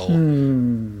 So, you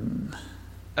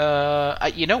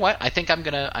know what? I think I'm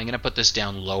gonna put this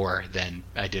down lower than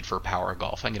I did for Power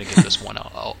Golf. I'm gonna give this one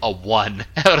a 1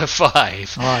 out of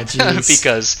 5. Oh, jeez.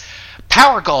 Because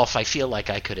Power Golf, I feel like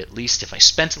I could at least, if I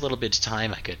spent a little bit of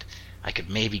time, I could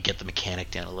maybe get the mechanic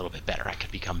down a little bit better. I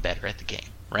could become better at the game,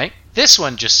 right? This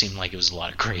one just seemed like it was a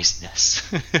lot of craziness.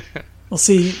 Well,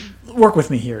 see, work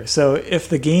with me here. So if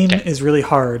the game is really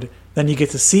hard, then you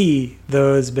get to see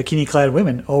those bikini-clad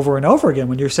women over and over again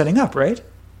when you're setting up, right?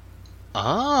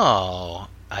 Oh,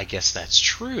 I guess that's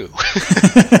true.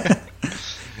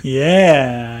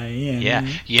 Yeah.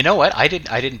 You know what? I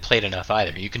didn't play it enough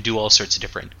either. You can do all sorts of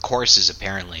different courses.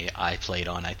 Apparently, I played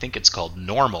on. I think it's called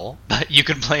normal, but you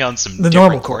can play on some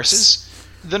different courses.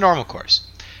 The normal course.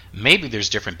 Maybe there's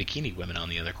different bikini women on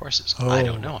the other courses. Oh. I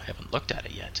don't know. I haven't looked at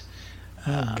it yet.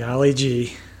 Golly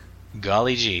gee.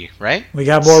 Golly gee, right? We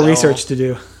got more research to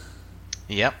do.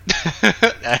 Yep.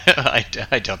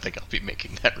 I don't think I'll be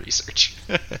making that research.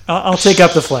 I'll take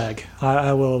up the flag.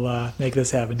 I will make this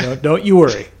happen. Don't you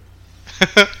worry.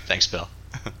 Thanks, Bill.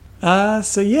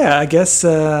 So yeah, I guess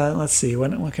let's see.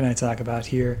 What can I talk about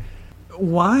here?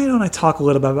 Why don't I talk a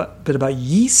little bit about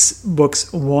Ys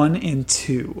Books 1 and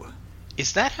 2?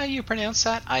 Is that how you pronounce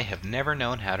that? I have never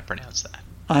known how to pronounce that.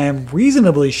 I am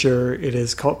reasonably sure it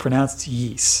is pronounced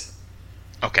Ys.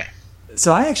 Okay.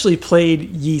 So I actually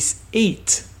played Ys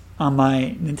 8 on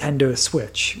my Nintendo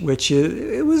Switch, which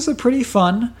it was a pretty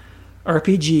fun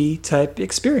RPG type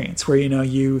experience where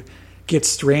you get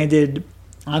stranded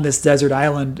on this desert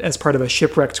island as part of a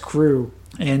shipwrecked crew,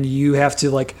 and you have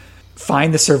to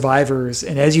find the survivors,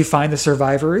 and as you find the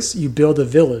survivors, you build a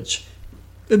village.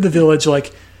 In the village,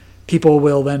 people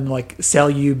will then sell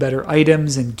you better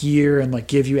items and gear and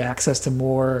give you access to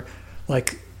more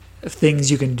things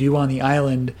you can do on the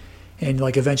island, and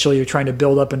eventually you're trying to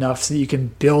build up enough so that you can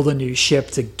build a new ship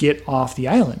to get off the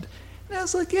island. And I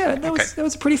was like, yeah, that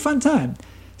was a pretty fun time.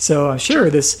 So I'm sure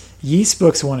this Ys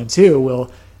Books 1 and 2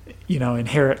 will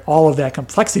inherit all of that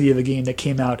complexity of the game that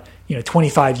came out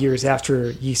 25 years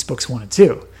after Ys Books 1 and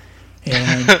 2.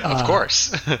 And of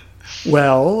course.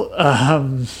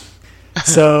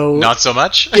 So not so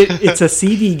much. It's a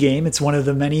CD game. It's one of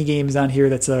the many games on here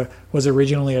was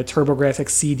originally a Turbo-Grafx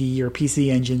CD or PC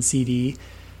Engine CD.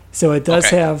 So it does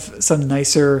have some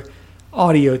nicer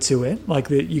audio to it.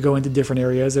 You go into different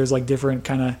areas. There's different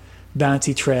kind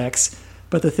bouncy tracks.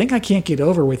 But the thing I can't get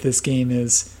over with this game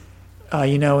is,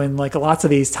 in like lots of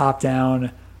these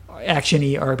top-down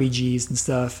action-y RPGs and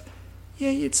stuff, yeah,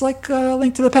 it's like a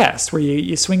Link to the Past, where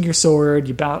you swing your sword,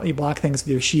 you block things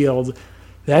with your shield.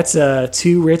 That's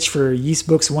too rich for Yeast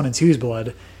Books 1 and 2's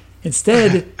blood.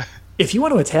 Instead, if you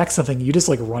want to attack something, you just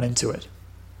like run into it.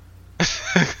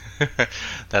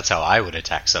 That's how I would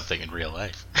attack something in real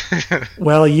life.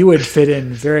 Well, you would fit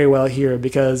in very well here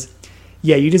because,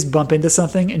 yeah, you just bump into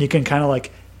something and you can kind of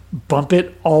like bump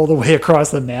it all the way across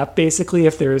the map, basically.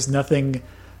 If there's nothing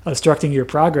obstructing your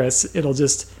progress, it'll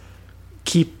just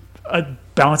keep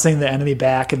bouncing the enemy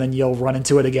back, and then you'll run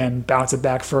into it again, bounce it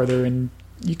back further, and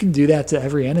you can do that to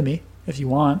every enemy if you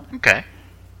want. Okay.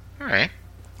 All right.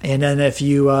 And then if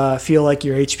you feel like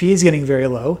your HP is getting very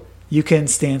low, you can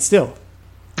stand still.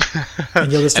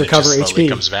 And you'll just and recover it just HP.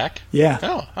 Comes back? Yeah.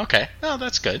 Oh, okay. Oh,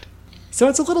 that's good. So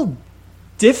it's a little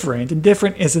different, and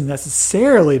different isn't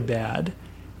necessarily bad,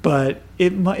 but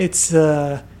it's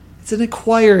an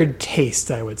acquired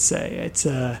taste, I would say. It's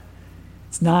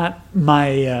not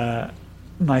my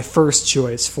first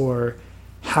choice for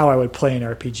how I would play an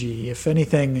RPG. If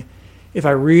anything, if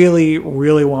I really,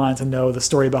 really want to know the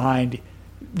story behind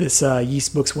this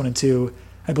Yeast Books 1 and 2,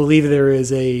 I believe there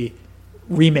is a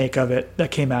remake of it that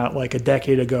came out like a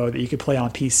decade ago that you could play on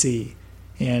PC,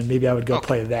 and maybe I would go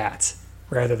play that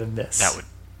rather than this.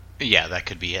 That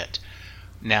could be it.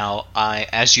 Now,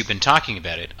 as you've been talking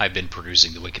about it, I've been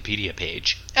perusing the Wikipedia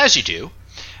page, as you do,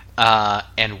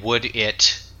 and would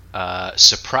it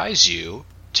surprise you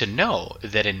to know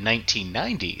that in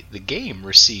 1990, the game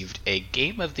received a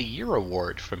Game of the Year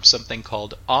award from something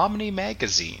called Omni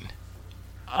Magazine.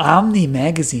 Omni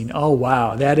Magazine. Oh,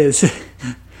 wow. That is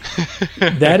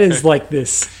that is like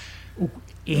this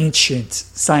ancient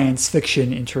science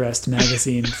fiction interest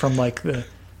magazine from like from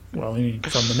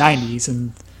the 90s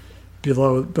and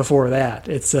before that.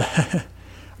 It's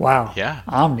wow. Yeah.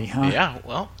 Omni, huh? Yeah,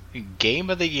 well, Game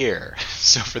of the Year.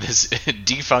 So for this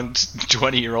defunct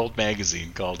 20-year-old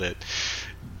magazine called it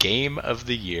Game of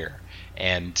the Year.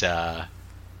 And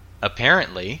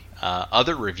apparently,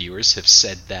 other reviewers have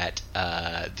said that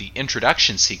the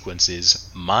introduction sequence is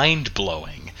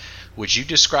mind-blowing. Would you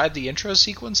describe the intro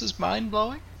sequence as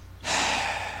mind-blowing?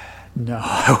 No,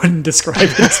 I wouldn't describe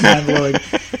it as mind-blowing.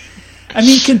 I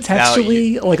mean,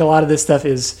 contextually, like a lot of this stuff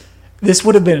this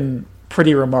would have been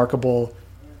pretty remarkable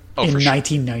in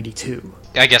 1992.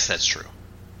 I guess that's true.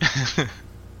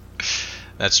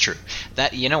 That's true.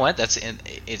 You know what?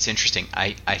 It's interesting.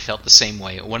 I felt the same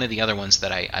way. One of the other ones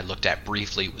that I looked at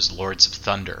briefly was Lords of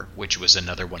Thunder, which was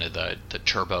another one of the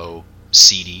Turbo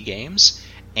CD games,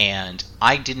 and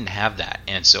I didn't have that,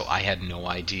 and so I had no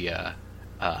idea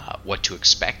what to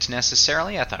expect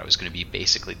necessarily. I thought it was going to be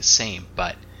basically the same,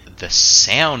 but the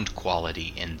sound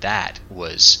quality in that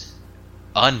was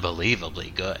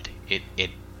unbelievably good.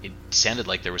 It sounded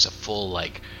like there was a full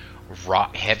like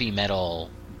rock heavy metal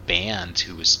band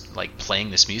who was like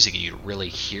playing this music, and you'd really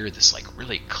hear this like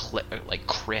really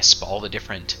crisp, all the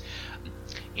different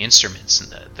instruments,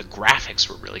 and the graphics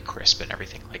were really crisp and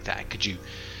everything like that. Could you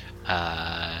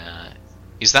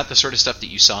is that the sort of stuff that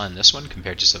you saw in this one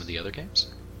compared to some of the other games?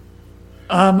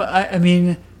 I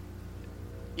mean,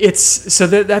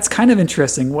 that's kind of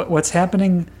interesting. What's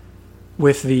happening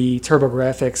with the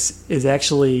Turbo-Grafx is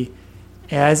actually,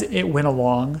 as it went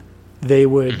along, they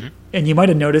would, and you might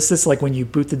have noticed this, like when you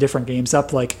boot the different games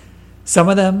up, like some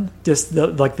of them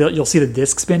you'll see the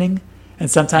disc spinning,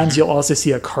 and sometimes you'll also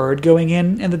see a card going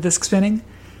in and the disc spinning.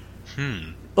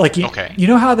 Like you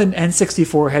know how the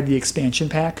N64 had the expansion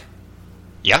pack?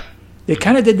 Yep. They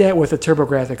kind of did that with the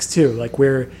Turbo-Grafx too, like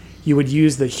where you would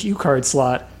use the Hue card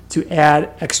slot to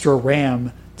add extra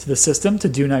RAM to the system to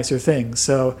do nicer things.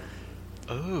 So,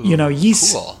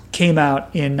 Yeast came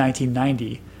out in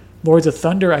 1990. Lords of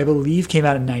Thunder, I believe, came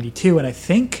out in 92, and I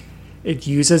think it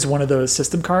uses one of those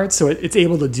system cards, so it's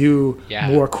able to do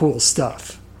more cool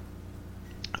stuff.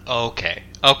 Okay,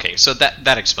 so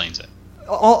that explains it.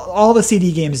 All the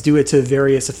CD games do it to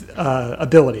various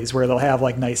abilities, where they'll have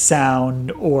like nice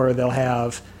sound, or they'll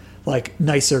have like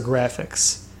nicer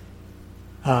graphics.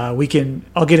 I'll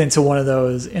get into one of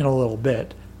those in a little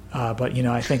bit, but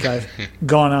I think I've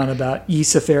gone on about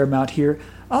Yeast a fair amount here.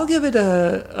 I'll give it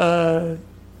a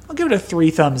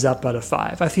 3 thumbs up out of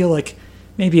 5. I feel like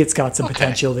maybe it's got some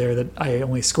potential there that I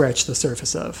only scratched the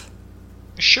surface of.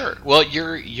 Sure. Well,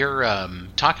 you're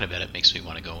talking about it makes me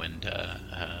want to go and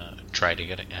try it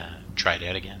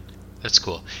out again. That's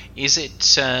cool. Is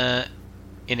it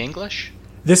in English?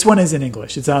 This one is in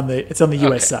English. It's on the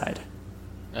U.S. side.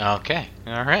 Okay.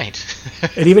 All right.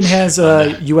 It even has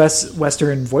U.S.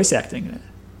 Western voice acting in it.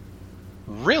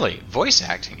 Really? Voice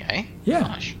acting, eh? Yeah.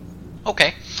 Gosh.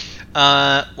 Okay.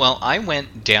 Well, I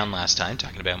went down last time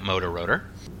talking about Motor Rotor.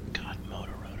 God,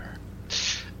 Motor Rotor.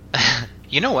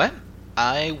 You know what?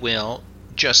 I will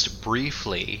just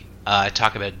briefly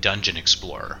talk about Dungeon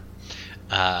Explorer.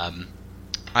 I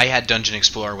had Dungeon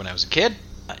Explorer when I was a kid,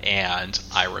 and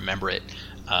I remember it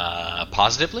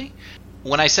positively.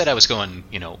 When I said I was going,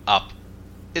 up,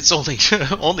 it's only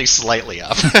only slightly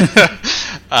up.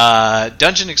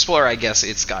 Dungeon Explorer, I guess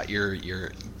it's got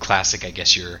your classic, I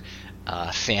guess your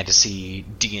fantasy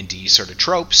D&D sort of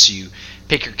tropes. You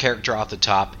pick your character off the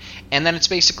top, and then it's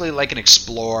basically like an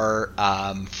explore,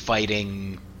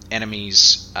 fighting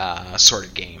enemies sort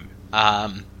of game.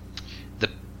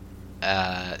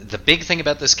 The big thing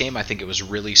about this game, I think it was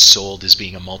really sold as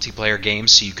being a multiplayer game,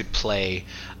 so you could play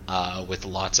with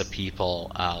lots of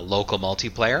people, local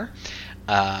multiplayer,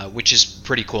 which is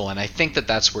pretty cool, and I think that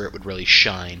that's where it would really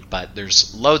shine. But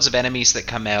there's loads of enemies that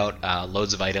come out,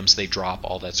 loads of items they drop,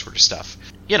 all that sort of stuff.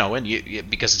 And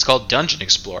because it's called Dungeon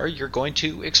Explorer, you're going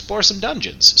to explore some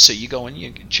dungeons. So you go and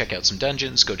you check out some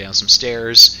dungeons, go down some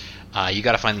stairs, you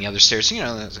got to find the other stairs,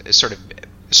 it's sort of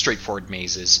straightforward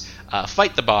mazes,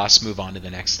 fight the boss, move on to the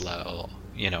next level,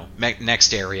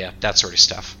 next area, that sort of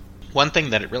stuff. One thing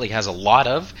that it really has a lot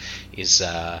of is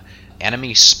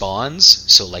enemy spawns,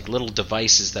 so like little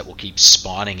devices that will keep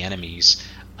spawning enemies,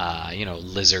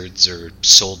 lizards or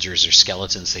soldiers or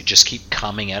skeletons. They just keep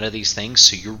coming out of these things,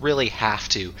 so you really have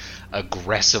to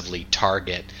aggressively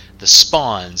target the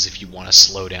spawns if you want to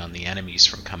slow down the enemies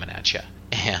from coming at you.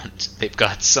 And they've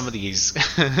got some of these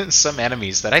some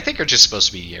enemies that I think are just supposed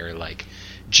to be like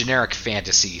generic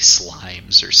fantasy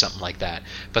slimes or something like that,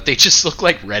 but they just look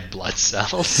like red blood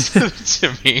cells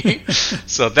to me.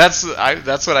 So that's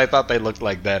what I thought they looked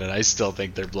like then, and I still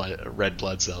think they're red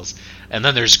blood cells. And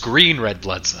then there's green red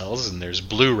blood cells, and there's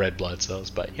blue red blood cells,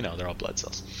 but they're all blood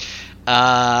cells.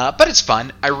 But it's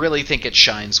fun. I really think it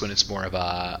shines when it's more of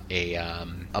a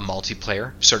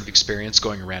multiplayer sort of experience,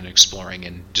 going around and exploring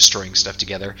and destroying stuff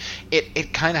together.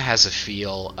 It kind of has a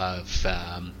feel of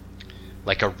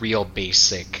like a real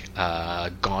basic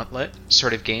Gauntlet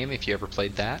sort of game, if you ever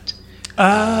played that.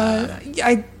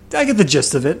 I get the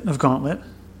gist of it, of Gauntlet.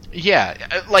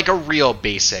 Yeah, like a real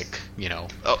basic,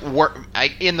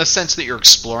 in the sense that you're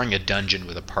exploring a dungeon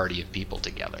with a party of people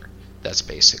together. That's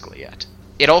basically it.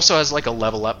 It also has like a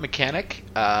level up mechanic.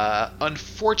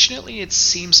 Unfortunately, it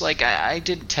seems like I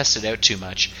didn't test it out too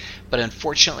much, but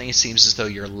unfortunately it seems as though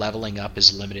your leveling up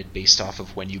is limited based off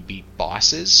of when you beat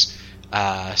bosses.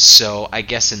 So I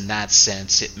guess in that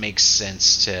sense it makes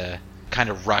sense to kind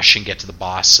of rush and get to the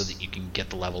boss so that you can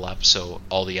get the level up, so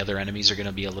all the other enemies are going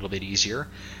to be a little bit easier.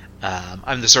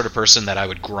 I'm the sort of person that I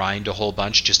would grind a whole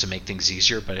bunch just to make things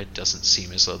easier, but it doesn't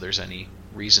seem as though there's any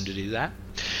reason to do that.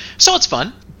 So it's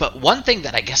fun, but one thing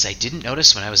that I guess I didn't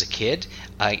notice when I was a kid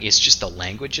is just the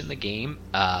language in the game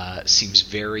seems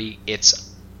very...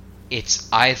 It's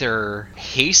either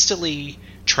hastily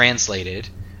translated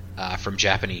from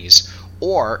Japanese,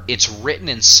 or it's written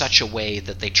in such a way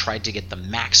that they tried to get the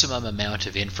maximum amount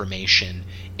of information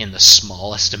in the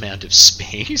smallest amount of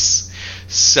space.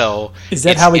 So is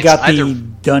that how we got the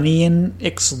Dungeon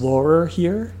Explorer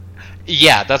here?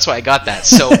 Yeah, that's why I got that.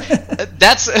 So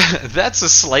that's a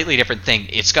slightly different thing.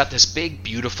 It's got this big,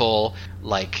 beautiful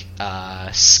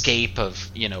scape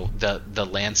of the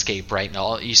landscape, right?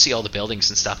 And you see all the buildings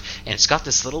and stuff, and it's got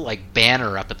this little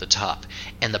banner up at the top,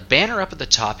 and the banner up at the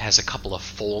top has a couple of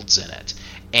folds in it,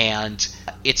 and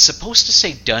it's supposed to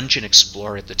say Dungeon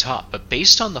Explorer at the top, but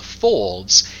based on the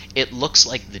folds, it looks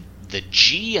like the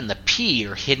G and the P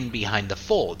are hidden behind the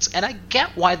folds. And I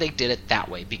get why they did it that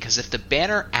way, because if the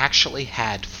banner actually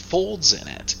had folds in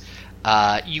it,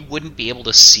 you wouldn't be able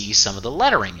to see some of the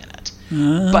lettering in it.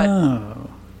 Oh. But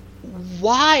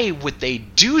why would they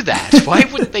do that? Why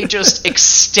wouldn't they just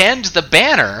extend the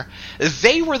banner?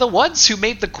 They were the ones who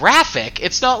made the graphic.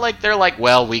 It's not like they're like,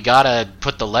 well, we gotta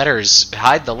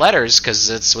hide the letters because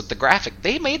it's with the graphic.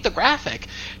 They made the graphic.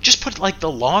 Just put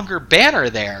the longer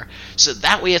banner there, so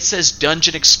that way it says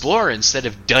Dungeon Explorer instead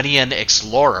of Dungeon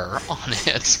Explorer on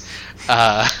it,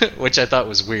 which I thought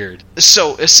was weird.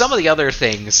 So some of the other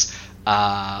things,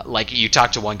 you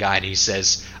talk to one guy and he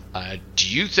says, do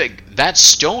you think that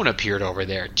stone appeared over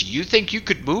there? Do you think you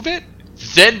could move it?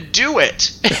 Then do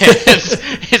it.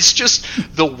 It's just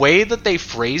the way that they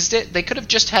phrased it. They could have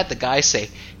just had the guy say,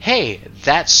 hey,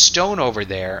 that stone over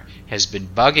there has been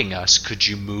bugging us. Could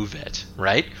you move it?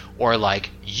 Right? Or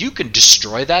you can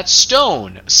destroy that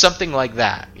stone. Something like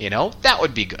that. That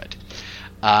would be good.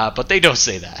 But they don't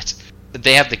say that.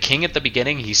 They have the king at the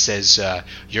beginning. He says,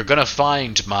 you're going to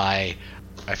find my...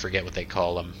 I forget what they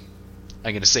call him.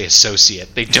 I'm going to say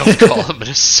associate. They don't call him an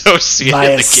associate My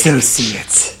in the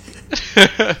associate.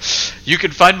 game. You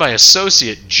can find my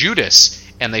associate, Judas,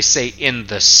 and they say in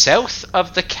the south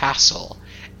of the castle.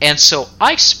 And so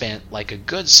I spent like a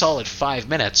good solid 5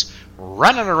 minutes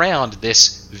running around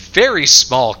this very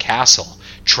small castle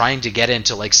trying to get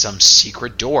into like some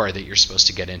secret door that you're supposed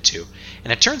to get into.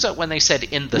 And it turns out when they said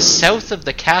in the south of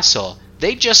the castle,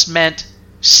 they just meant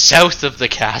south of the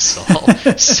castle.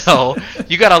 So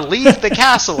you gotta leave the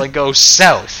castle and go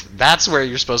south. That's where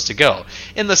you're supposed to go.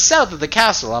 In the south of the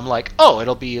castle, I'm like, oh,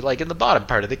 it'll be like in the bottom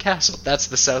part of the castle. That's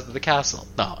the south of the castle.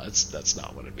 No, that's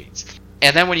not what it means.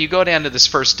 And then when you go down to this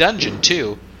first dungeon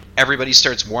too, everybody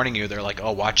starts warning you. They're like,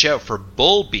 oh, watch out for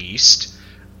Bull Beast,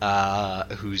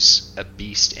 who's a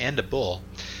beast and a bull.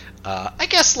 I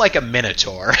guess like a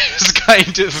minotaur is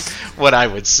kind of what I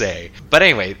would say. But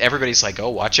anyway, everybody's like, oh,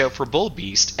 watch out for Bull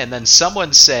Beast. And then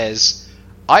someone says,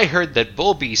 I heard that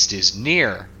Bull Beast is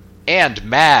near and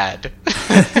mad.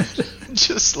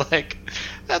 Just like,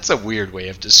 that's a weird way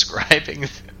of describing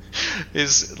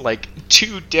is like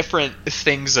two different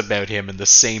things about him in the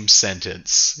same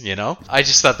sentence, you know? I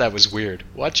just thought that was weird.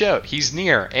 Watch out, he's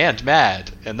near and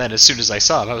mad. And then as soon as I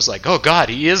saw him, I was like, oh god,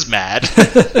 he is mad.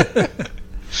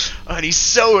 And he's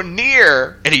so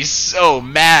near, and he's so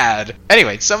mad.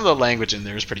 Anyway, some of the language in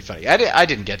there is pretty funny. I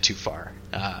didn't get too far,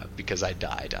 because I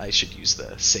died. I should use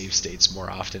the save states more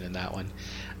often in that one.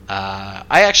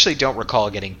 I actually don't recall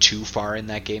getting too far in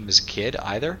that game as a kid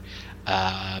either.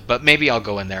 But maybe I'll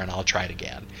go in there and I'll try it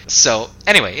again. So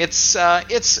anyway, it's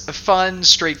fun,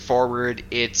 straightforward.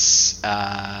 It's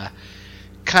kind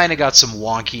of got some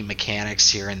wonky mechanics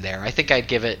here and there. I think I'd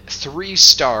give it 3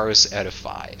 stars out of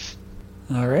 5.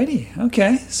 Alrighty,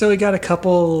 okay. So we got a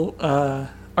couple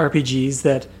RPGs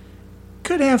that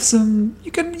could have some.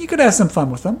 You could have some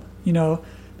fun with them. You know,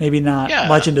 maybe not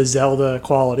Legend of Zelda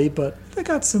quality, but they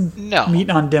got some meat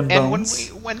on them bones.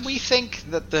 And when we think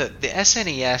that the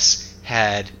SNES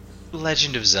had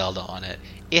Legend of Zelda on it,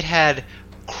 it had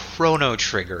Chrono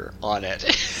Trigger on it,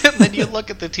 and then you look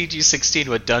at the TG16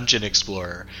 with Dungeon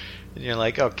Explorer, and you're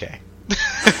like, okay,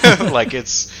 like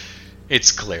it's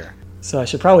clear. So I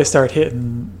should probably start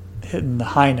hitting the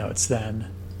high notes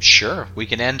then. Sure, we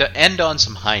can end on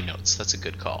some high notes. That's a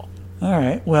good call. All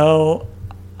right. Well,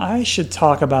 I should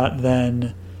talk about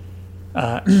then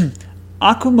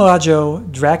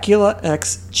Akumajo Dracula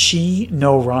X Chi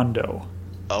no Rondo.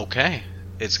 Okay.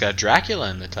 It's got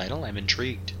Dracula in the title. I'm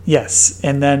intrigued. Yes.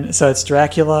 And then, so it's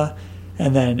Dracula,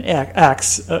 and then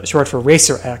X, short for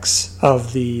Racer X,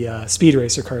 of the Speed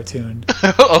Racer cartoon.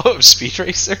 Oh, Speed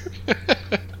Racer?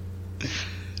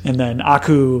 And then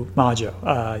Aku Majo.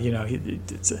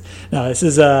 That's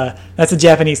a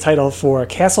Japanese title for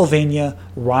Castlevania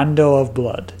Rondo of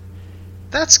Blood.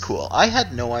 That's cool. I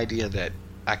had no idea that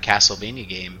a Castlevania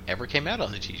game ever came out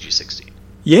on the TG16.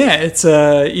 Yeah,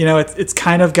 it's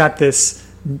kind of got this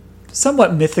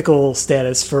somewhat mythical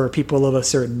status for people of a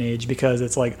certain age, because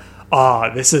it's like,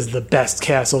 this is the best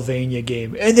Castlevania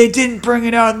game, and they didn't bring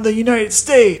it out in the United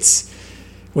States,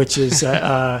 which is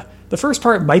the first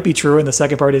part might be true, and the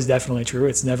second part is definitely true.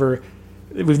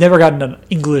 We've never gotten an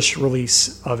English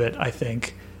release of it, I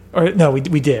think, or no,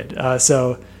 we did.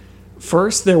 So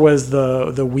first there was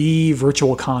the Wii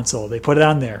Virtual Console. They put it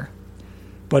on there,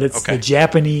 but it's the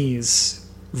Japanese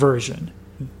version.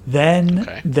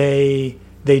 Then they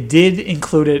did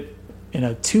include it in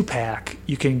a 2-pack.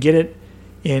 You can get it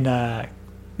in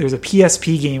there's a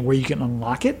PSP game where you can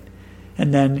unlock it,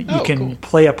 and then you can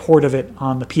play a port of it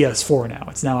on the PS4 now.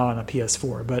 It's now on a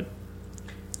PS4, but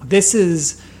this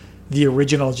is the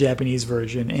original Japanese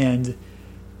version. And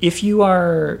if you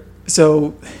are...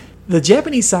 So the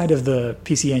Japanese side of the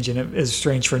PC Engine is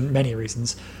strange for many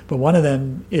reasons, but one of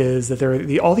them is that there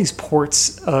are all these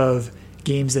ports of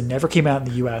games that never came out in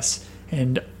the US,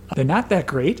 and they're not that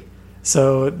great.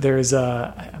 So there's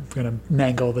I'm going to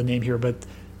mangle the name here, but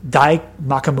Dai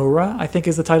Makamura, I think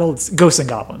is the title. It's Ghosts and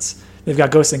Goblins. They've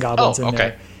got Ghosts and Goblins in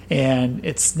there, and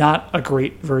it's not a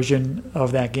great version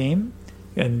of that game,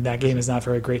 and that game is not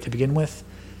very great to begin with.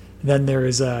 Then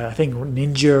there's I think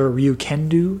Ninja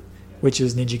Ryukendu, which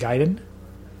is Ninja Gaiden.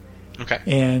 Okay.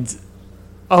 And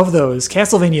of those,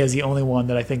 Castlevania is the only one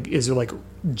that I think is like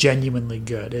genuinely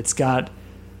good. It's got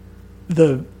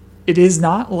it is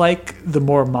not like the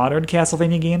more modern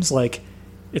Castlevania games. Like,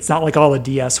 it's not like all the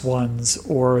DS ones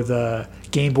or the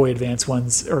Game Boy Advance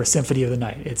ones or Symphony of the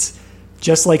Night. It's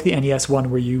just like the NES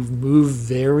one, where you move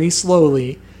very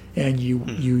slowly and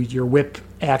your whip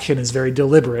action is very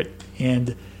deliberate.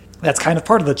 And that's kind of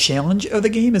part of the challenge of the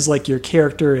game, is like your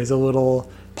character is a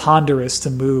little ponderous to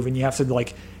move, and you have to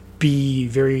like be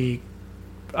very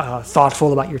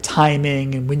thoughtful about your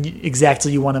timing and when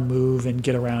exactly you want to move and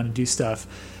get around and do stuff.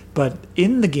 But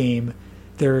in the game,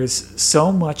 there's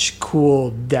so much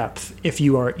cool depth if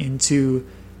you are into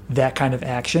that kind of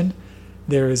action.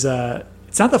 There's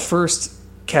it's not the first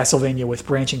Castlevania with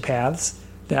branching paths.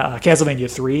 Castlevania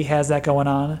 3 has that going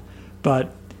on,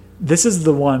 but this is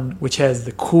the one which has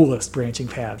the coolest branching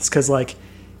paths. Because like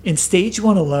in stage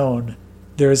 1 alone,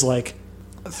 there's like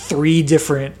 3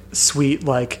 different sweet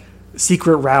like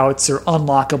secret routes or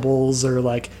unlockables, or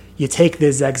like you take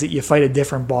this exit, you fight a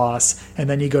different boss, and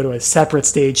then you go to a separate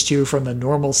stage 2 from the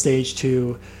normal stage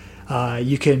 2.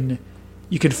 You can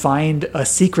find a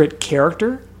secret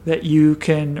character that you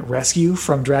can rescue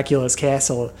from Dracula's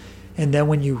castle, and then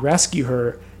when you rescue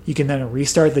her, you can then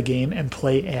restart the game and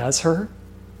play as her.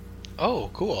 Oh,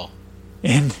 cool.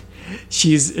 And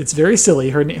it's very silly.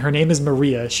 Her name is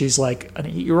Maria. She's like an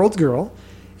 8-year-old girl,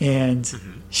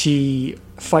 and she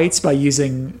fights by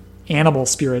using animal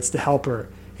spirits to help her.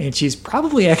 And she's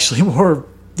probably actually more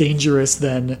dangerous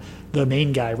than the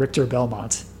main guy, Richter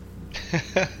Belmont.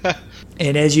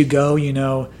 And as you go,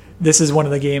 this is one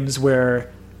of the games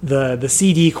where the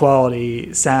CD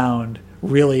quality sound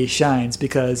really shines,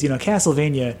 because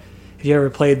Castlevania, if you ever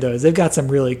played those, they've got some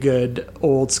really good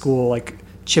old school like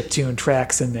chiptune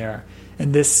tracks in there,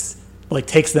 and this like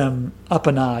takes them up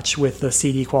a notch with the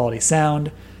CD quality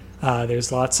sound.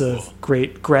 There's lots of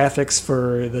great graphics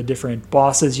for the different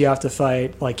bosses you have to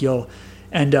fight. Like you'll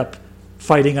end up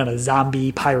fighting on a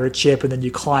zombie pirate ship, and then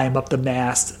you climb up the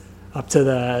mast up to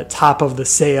the top of the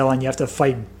sail, and you have to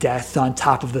fight death on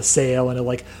top of the sail, and it'll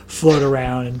like float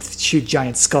around and shoot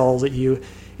giant skulls at you.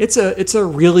 It's a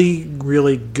really,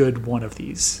 really good one of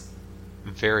these.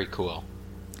 Very cool.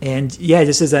 And yeah,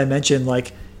 just as I mentioned,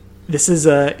 like this is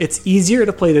it's easier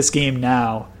to play this game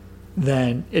now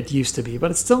than it used to be, but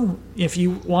it's still, if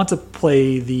you want to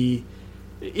play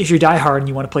if you're diehard and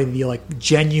you want to play the like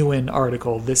genuine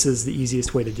article, this is the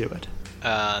easiest way to do it.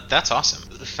 That's awesome.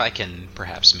 If I can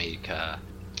perhaps make a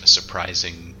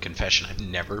surprising confession, I've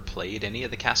never played any of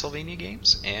the Castlevania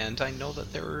games, and I know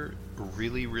that they're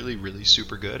really, really, really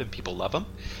super good and people love them.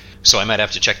 So I might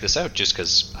have to check this out just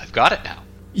because I've got it now.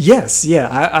 Yes, yeah,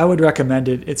 I would recommend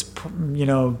it. It's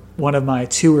one of my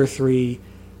 2 or 3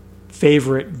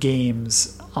 favorite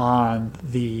games on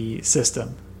the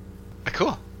system.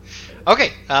 Cool.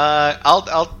 Okay,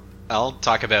 I'll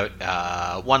talk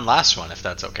about one last one if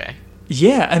that's okay.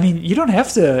 Yeah, I mean, you don't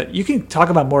have to. You can talk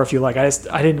about more if you like. I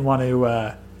didn't want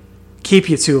to keep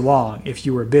you too long if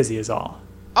you were busy, is all.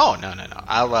 Oh no.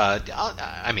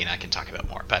 I mean, I can talk about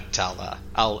more, but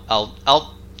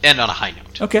I'll end on a high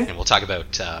note. Okay. And we'll talk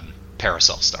about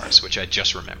Parasol Stars, which I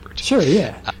just remembered. Sure,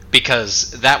 yeah.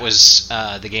 Because that was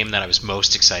the game that I was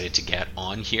most excited to get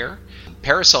on here.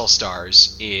 Parasol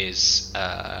Stars is,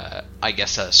 I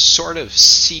guess, a sort of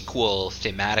sequel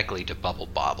thematically to Bubble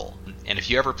Bobble. And if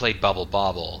you ever played Bubble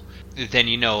Bobble, then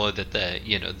you know that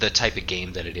the type of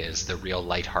game that it is, the real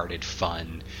lighthearted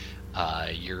fun.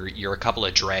 You're a couple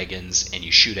of dragons, and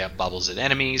you shoot out bubbles at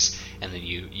enemies, and then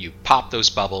you pop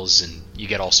those bubbles, and you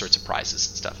get all sorts of prizes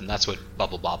and stuff. And that's what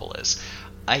Bubble Bobble is.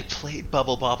 I played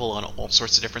Bubble Bobble on all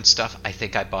sorts of different stuff. I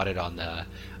think I bought it on the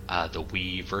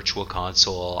Wii Virtual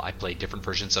Console. I played different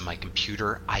versions on my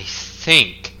computer. I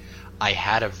think I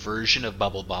had a version of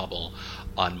Bubble Bobble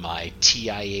on my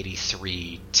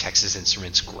TI-83 Texas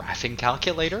Instruments graphing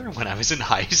calculator when I was in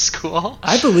high school.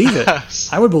 I believe it.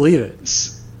 I would believe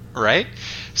it. Right?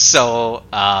 So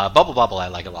Bubble Bobble I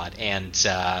like a lot. And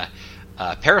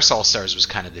Parasol Stars was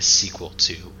kind of this sequel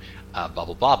to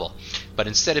Bubble Bobble. But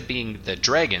instead of being the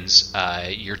dragons,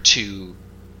 you're 2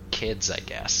 kids, I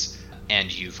guess.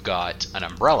 And you've got an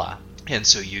umbrella, and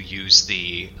so you use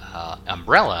the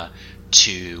umbrella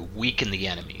to weaken the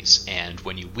enemies. And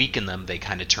when you weaken them, they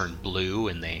kind of turn blue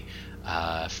and they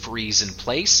freeze in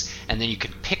place. And then you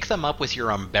can pick them up with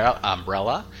your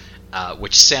umbrella,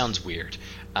 which sounds weird,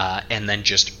 and then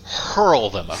just hurl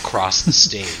them across the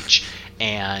stage.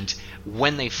 And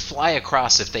when they fly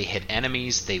across, if they hit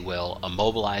enemies, they will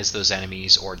immobilize those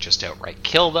enemies or just outright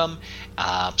kill them.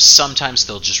 Sometimes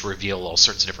they'll just reveal all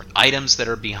sorts of different items that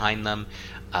are behind them.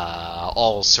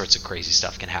 All sorts of crazy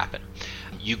stuff can happen.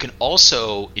 You can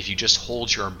also, if you just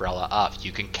hold your umbrella up,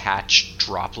 you can catch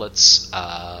droplets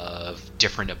of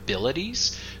different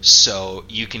abilities. So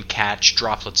you can catch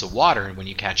droplets of water, and when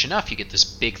you catch enough, you get this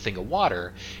big thing of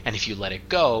water, and if you let it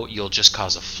go, you'll just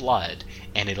cause a flood,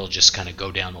 and it'll just kind of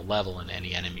go down the level, and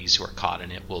any enemies who are caught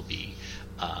in it will be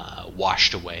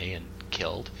washed away and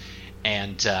killed.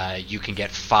 And you can get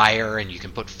fire, and you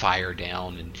can put fire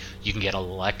down, and you can get an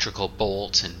electrical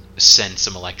bolt and send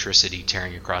some electricity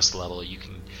tearing across the level. You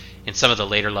can In some of the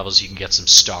later levels, you can get some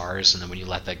stars, and then when you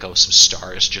let that go, some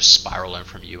stars just spiral in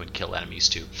from you and kill enemies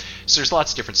too. So there's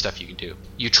lots of different stuff you can do.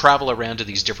 You travel around to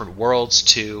these different worlds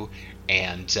too,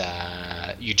 and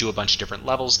you do a bunch of different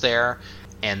levels there.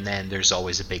 And then there's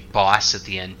always a big boss at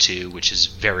the end too, which is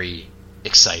very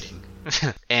exciting.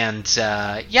 And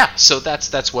so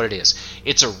that's what it is.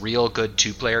 It's a real good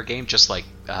 2-player game, just like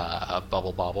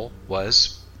Bubble Bobble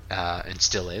was and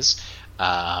still is.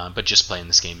 But just playing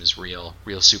this game is real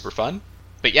super fun.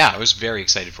 But yeah, I was very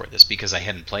excited for this because I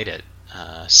hadn't played it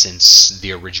since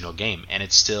the original game, and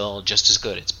it's still just as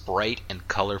good. It's bright and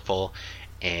colorful,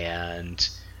 and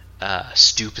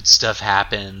stupid stuff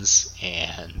happens,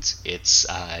 and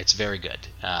it's very good.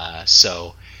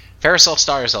 So Parasol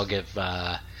Stars, I'll give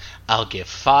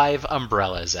 5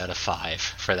 umbrellas out of 5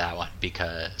 for that one,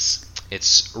 because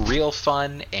it's real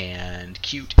fun and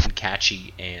cute and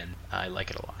catchy, and I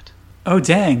like it a lot. Oh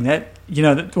dang,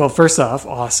 well, first off,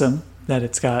 awesome that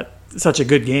it's got such a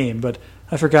good game, but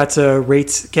I forgot to rate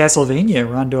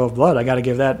Castlevania Rondo of Blood. I got to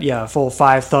give that a full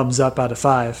 5 thumbs up out of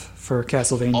 5 for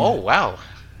Castlevania. Oh wow.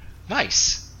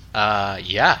 Nice.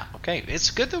 Yeah. Okay. It's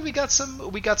good that we got some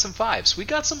 5s. We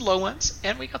got some low ones,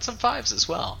 and we got some 5s as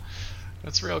well.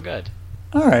 That's real good.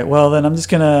 All right. Well, then I'm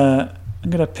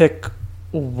gonna pick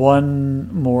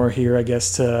one more here, I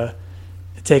guess, to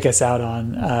take us out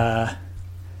on.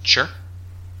 Sure.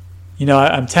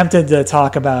 I'm tempted to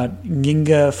talk about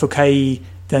Ginga Fukai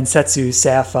Densetsu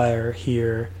Sapphire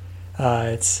here.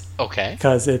 It's okay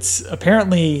because it's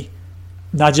apparently,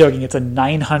 not joking, it's a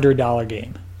 $900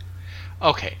 game.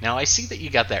 Okay, now I see that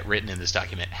you got that written in this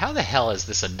document. How the hell is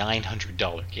this a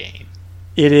 $900 game?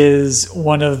 It is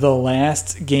one of the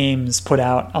last games put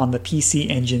out on the PC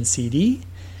Engine CD.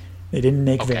 They didn't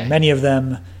make very many of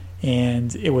them,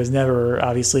 and it was never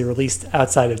obviously released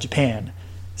outside of Japan.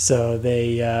 So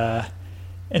they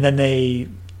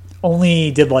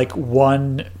only did like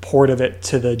one port of it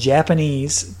to the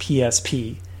Japanese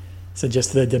PSP. So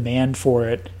just the demand for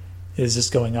it is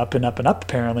just going up and up and up,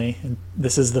 apparently. And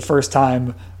this is the first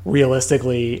time,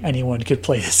 realistically, anyone could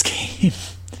play this game.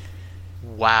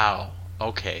 Wow.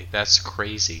 Okay, that's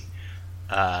crazy.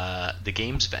 The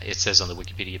game's, it says on the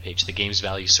Wikipedia page, the game's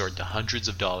value soared to hundreds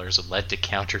of dollars and led to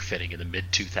counterfeiting in the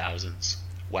mid-2000s.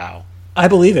 Wow. I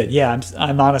believe it. Yeah,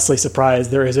 I'm honestly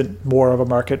surprised there isn't more of a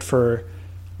market for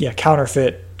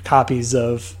counterfeit copies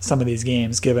of some of these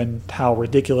games, given how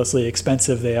ridiculously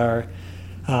expensive they are.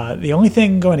 The only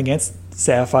thing going against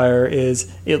Sapphire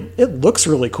is it looks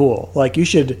really cool. Like, you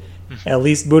should at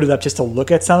least boot it up just to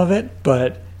look at some of it,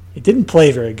 but it didn't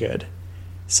play very good.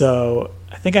 So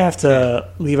I think I have to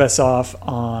leave us off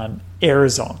on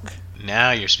Airzonk.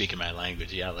 Now you're speaking my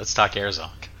language. Yeah, let's talk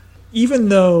Airzonk. Even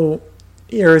though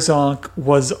Airzonk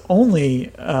was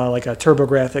only like a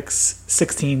Turbo-Grafx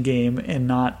 16 game and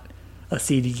not a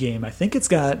CD game, I think it's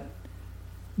got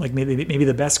like maybe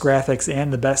the best graphics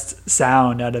and the best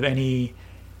sound out of any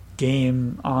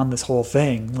game on this whole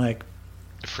thing. Like,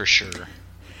 for sure.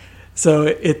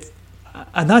 So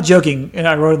I'm not joking, and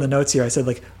I wrote in the notes here, I said,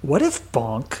 like, what if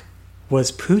Bonk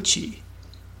was Poochie?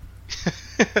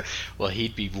 Well,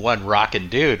 he'd be one rockin'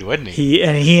 dude, wouldn't he?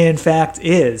 He in fact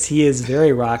is. He is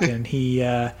very rockin'. He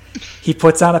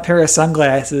puts on a pair of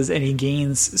sunglasses and he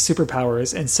gains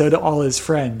superpowers, and so do all his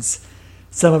friends.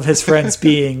 Some of his friends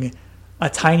being a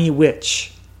tiny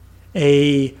witch,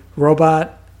 a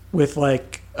robot with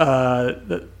like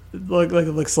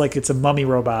looks like it's a mummy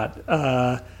robot,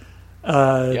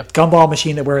 gumball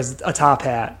machine that wears a top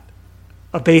hat,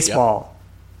 a baseball,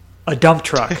 a dump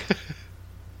truck.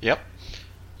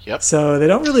 Yep. So they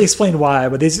don't really explain why,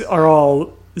 but these are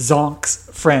all Zonk's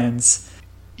friends.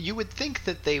 You would think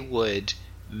that they would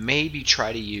maybe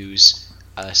try to use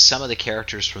some of the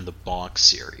characters from the Bonk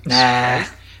series. Nah.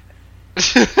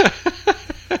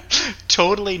 Right?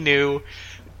 Totally new,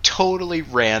 totally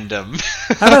random.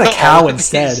 How about a cow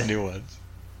instead? These new ones.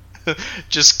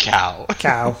 Just cow.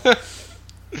 Cow.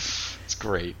 It's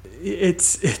great.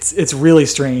 It's really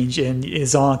strange, and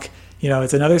Zonk,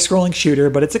 it's another scrolling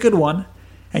shooter, but it's a good one.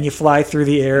 And you fly through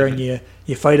the air and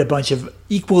you fight a bunch of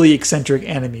equally eccentric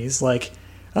enemies. Like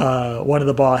one of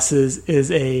the bosses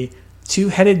is a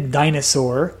 2-headed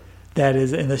dinosaur that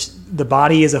is in the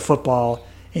body is a football,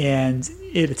 and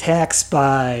it attacks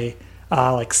by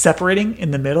like separating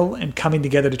in the middle and coming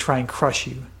together to try and crush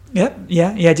you. Yep.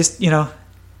 Yeah. Just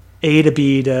A to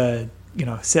B to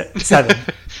 7.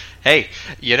 Hey,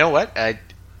 you know what?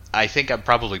 I think I'm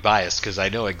probably biased because I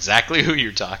know exactly who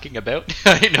you're talking about.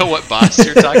 I know what boss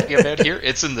you're talking about here.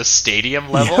 It's in the stadium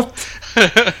level.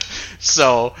 Yep.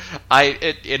 So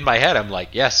in my head, I'm like,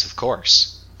 yes, of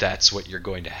course. That's what you're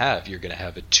going to have. You're going to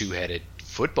have a 2-headed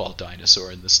football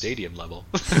dinosaur in the stadium level.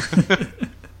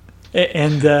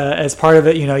 And as part of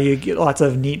it, you get lots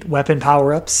of neat weapon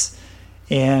power-ups.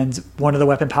 And one of the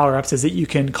weapon power-ups is that you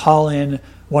can call in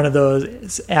one of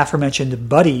those aforementioned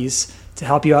buddies to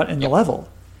help you out in the level.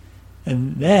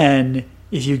 And then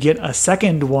if you get a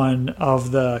second one of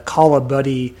the call a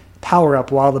buddy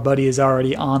power-up while the buddy is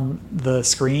already on the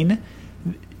screen,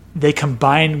 they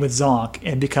combine with Zonk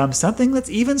and become something that's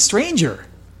even stranger.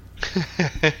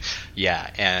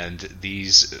 Yeah, and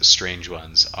these strange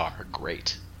ones are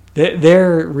great.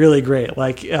 They're really great.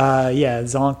 Like,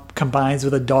 Zonk combines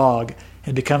with a dog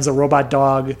and becomes a robot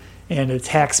dog and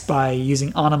attacks by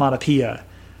using onomatopoeia.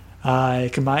 He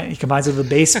combines with a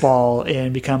baseball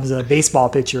and becomes a baseball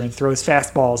pitcher and throws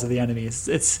fastballs at the enemies.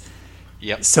 It's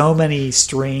so many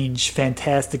strange,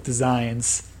 fantastic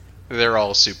designs. They're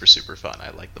all super, super fun.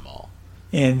 I like them all.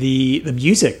 And the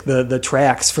music, the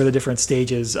tracks for the different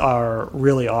stages are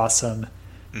really awesome.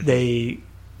 Mm-hmm. They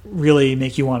really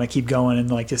make you want to keep going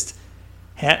and like just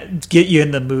get you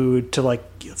in the mood to like,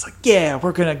 it's like, yeah,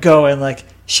 we're going to go and like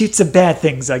shoot some bad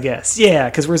things, I guess. Yeah,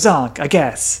 because we're Zonk, I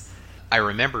guess. I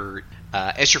remember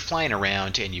as you're flying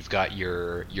around and you've got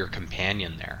your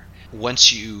companion there,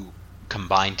 once you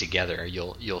combine together,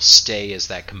 you'll stay as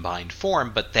that combined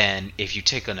form, but then if you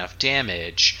take enough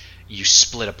damage, you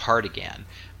split apart again.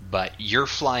 But you're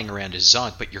flying around as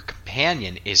Zonk, but your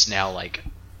companion is now like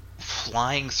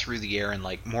flying through the air and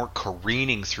like more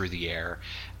careening through the air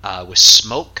with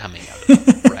smoke coming out of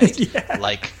them, right? Yeah.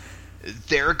 Like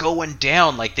they're going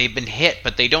down, like they've been hit,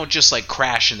 but they don't just like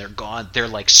crash and they're gone. They're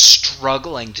like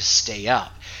struggling to stay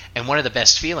up. And one of the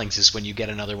best feelings is when you get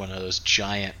another one of those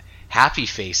giant happy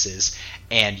faces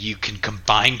and you can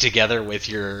combine together with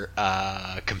your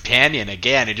companion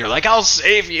again and you're like, I'll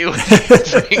save you.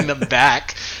 Bring them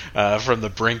back from the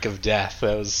brink of death.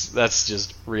 That's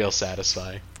just real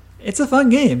satisfying. It's a fun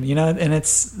game, and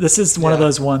this is one of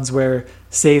those ones where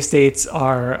save states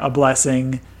are a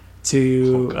blessing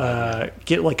to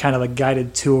get like kind of a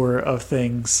guided tour of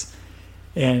things.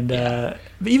 And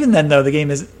even then, though, the game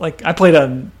is like, I played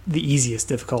on the easiest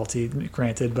difficulty,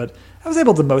 granted, but I was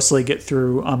able to mostly get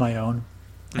through on my own.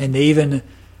 And they even,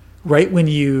 right when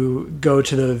you go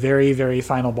to the very, very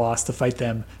final boss to fight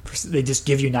them, they just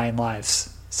give you 9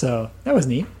 lives. So that was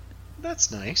neat.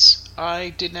 That's nice. I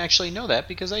didn't actually know that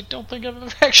because I don't think I've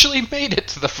ever actually made it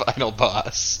to the final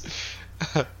boss.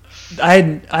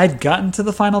 I'd gotten to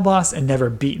the final boss and never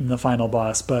beaten the final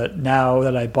boss, but now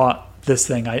that I bought this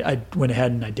thing, I went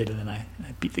ahead and I did it, and I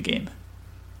beat the game.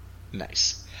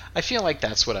 Nice. I feel like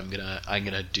that's what I'm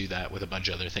gonna do that with a bunch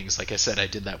of other things. Like I said, I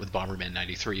did that with Bomberman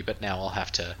 93, but now I'll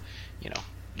have to,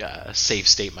 save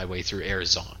state my way through Air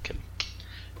Zonk and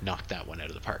knock that one out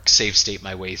of the park. Save state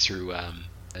my way through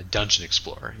Dungeon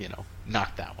Explorer,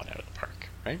 knock that one out of the park,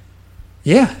 right?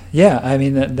 Yeah. I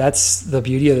mean, that's the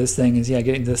beauty of this thing is,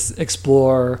 getting to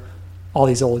explore all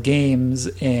these old games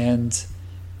and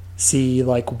see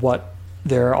like what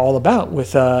they're all about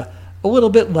with a little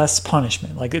bit less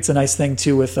punishment. Like it's a nice thing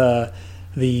too with the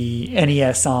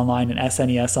NES Online and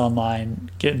SNES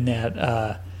Online, getting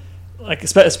that like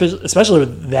especially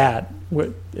with that.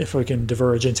 If we can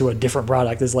diverge into a different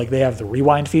product, is like they have the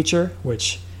rewind feature,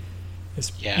 which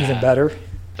is even better.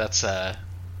 That's a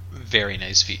very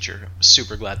nice feature. I'm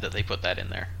super glad that they put that in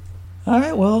there. All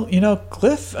right, well,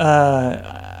 Cliff,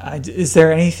 is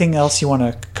there anything else you want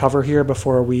to cover here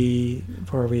before we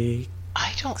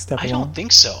I don't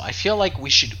think so. I feel like we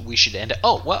should end it.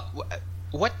 Oh,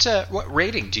 what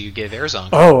rating do you give Air Zonk?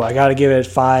 Oh, I got to give it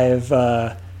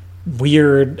 5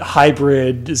 weird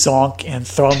hybrid Zonk and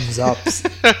thumbs ups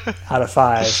out of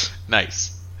 5.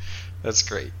 Nice. That's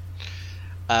great.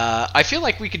 I feel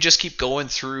like we could just keep going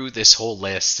through this whole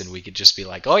list, and we could just be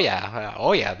like, oh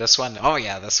yeah, this one,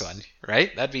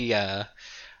 right? That'd be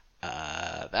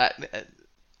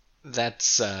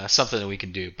that's something that we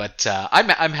can do. But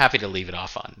I'm happy to leave it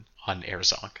off on Air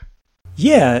Zonk.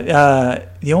 Yeah.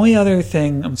 The only other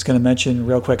thing I'm just going to mention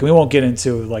real quick, and we won't get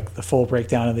into like the full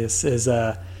breakdown of this, is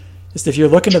just if you're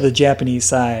looking to the Japanese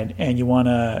side and you want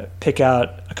to pick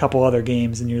out a couple other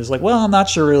games and you're just like, well, I'm not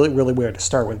sure really where to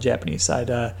start with the Japanese side.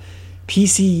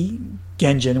 PC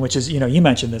Genjin, which is, you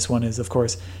mentioned this one, is of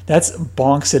course, that's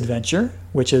Bonk's Adventure,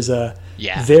 which is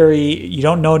you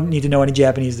don't need to know any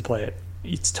Japanese to play it.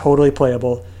 It's totally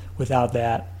playable without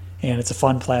that, and it's a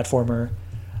fun platformer.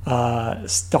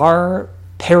 Star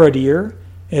Parodier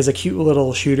is a cute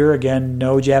little shooter. Again,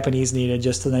 no Japanese needed,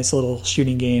 just a nice little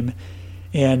shooting game.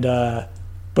 And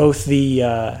both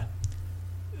the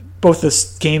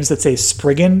games that say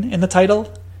Spriggan in the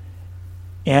title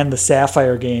and the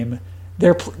Sapphire game,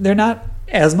 they're not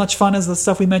as much fun as the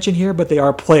stuff we mentioned here, but they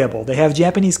are playable. They have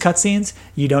Japanese cutscenes.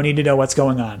 You don't need to know what's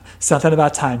going on. Something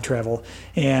about time travel.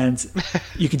 And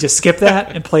you can just skip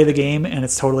that and play the game, and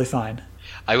it's totally fine.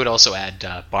 I would also add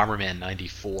Bomberman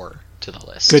 94 to the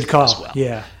list. Good call, as well.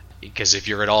 Yeah. Because if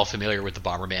you're at all familiar with the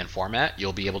Bomberman format,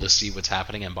 you'll be able to see what's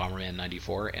happening in Bomberman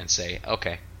 94 and say,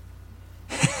 okay.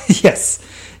 Yes.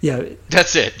 Yeah.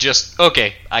 That's it. Just,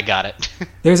 okay, I got it.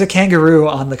 There's a kangaroo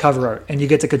on the cover art, and you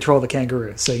get to control the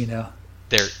kangaroo, so you know.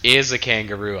 There is a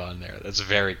kangaroo on there. That's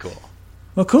very cool.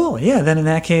 Well, cool. Yeah, then in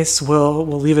that case, we'll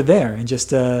leave it there. And just,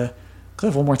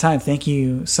 Cliff, one more time, thank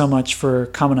you so much for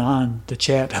coming on to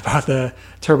chat about the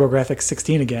Turbo-Grafx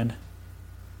 16 again.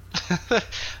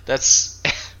 That's...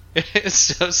 It's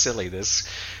so silly. This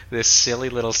silly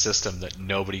little system that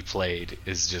nobody played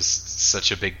is just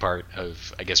such a big part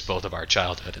of, I guess, both of our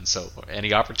childhood. And so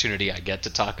any opportunity I get to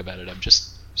talk about it, I'm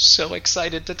just so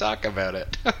excited to talk about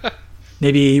it.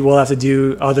 Maybe we'll have to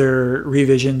do other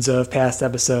revisions of past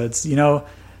episodes. You know,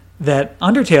 that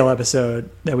Undertale episode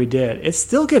that we did, it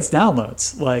still gets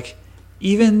downloads. Like,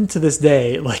 even to this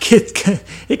day, like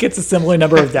it gets a similar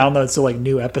number of downloads to like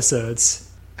new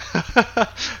episodes.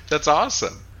 That's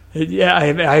awesome. Yeah,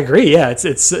 I agree. Yeah, it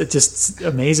just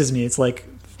amazes me. It's like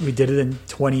we did it in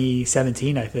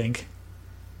 2017, I think.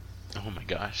 Oh my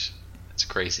gosh, that's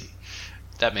crazy.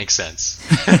 That makes sense.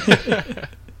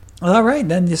 Well, all right,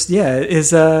 then. Just is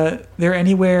there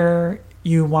anywhere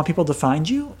you want people to find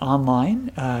you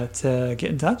online to get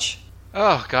in touch?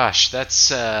 Oh gosh,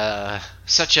 that's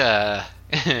such a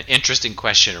interesting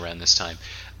question around this time.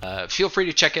 Feel free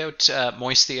to check out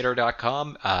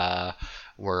moisttheater.com.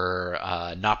 We're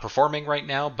not performing right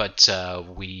now, but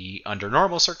we, under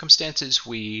normal circumstances,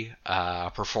 we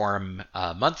perform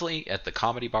monthly at the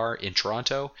Comedy Bar in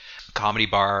Toronto. Comedy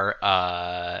Bar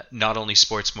not only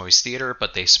sports Moist Theater,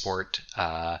 but they sport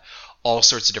all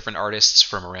sorts of different artists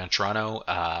from around Toronto.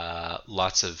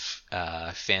 Lots of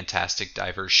fantastic,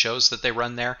 diverse shows that they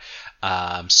run there.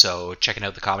 So checking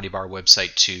out the Comedy Bar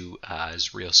website too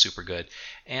is real super good.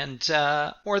 And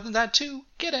more than that too,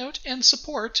 get out and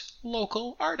support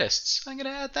local artists. I'm going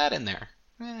to add that in there.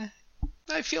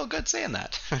 I feel good saying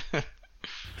that.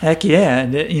 Heck yeah.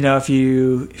 And you know, if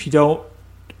you don't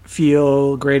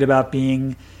feel great about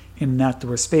being in an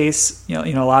outdoor space,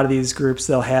 you know, a lot of these groups,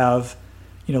 they'll have,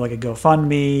 you know, like a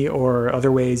GoFundMe or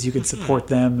other ways you can support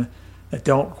them that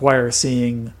don't require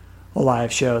seeing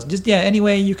live shows. Just, any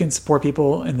way you can support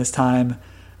people in this time.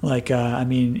 Like, I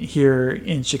mean, here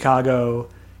in Chicago,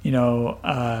 you know,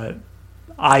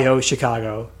 I.O.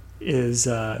 Chicago is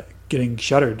getting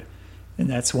shuttered. And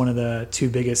that's one of the two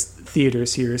biggest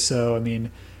theaters here. So, I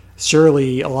mean,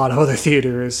 surely a lot of other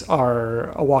theaters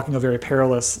are walking a very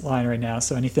perilous line right now.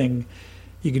 So anything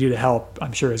you can do to help,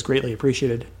 I'm sure, is greatly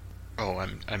appreciated. Oh,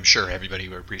 I'm sure everybody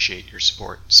would appreciate your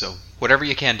support. So whatever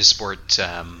you can to support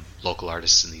local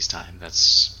artists in these times,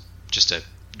 that's just a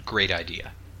great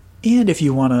idea. And if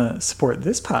you want to support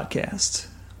this podcast,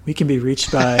 we can be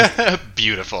reached by...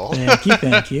 Beautiful.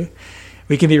 Thank you.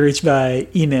 We can be reached by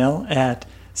email at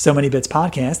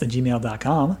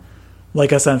somanybitspodcast@gmail.com.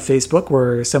 Like us on Facebook,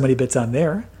 we're So Many Bits on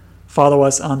there. Follow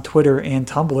us on Twitter and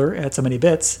Tumblr at So Many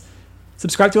Bits.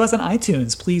 Subscribe to us on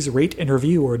iTunes. Please rate and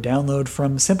review or download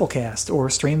from Simplecast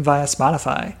or stream via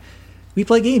Spotify. We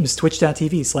play games,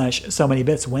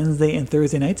 twitch.tv/SoManyBits, Wednesday and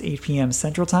Thursday nights, 8 p.m.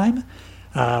 Central Time.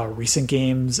 Recent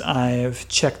games I've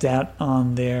checked out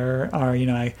on there are, you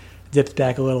know, I dipped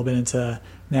back a little bit into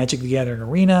Magic the Gathering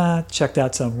Arena, checked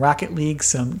out some Rocket League,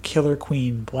 some Killer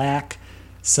Queen Black,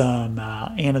 some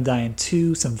Anodyne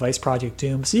 2, some Vice Project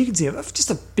Doom. So you can see just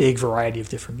a big variety of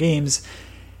different games.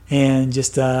 And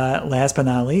just last but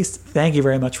not least, thank you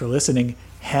very much for listening.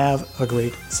 Have a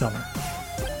great summer.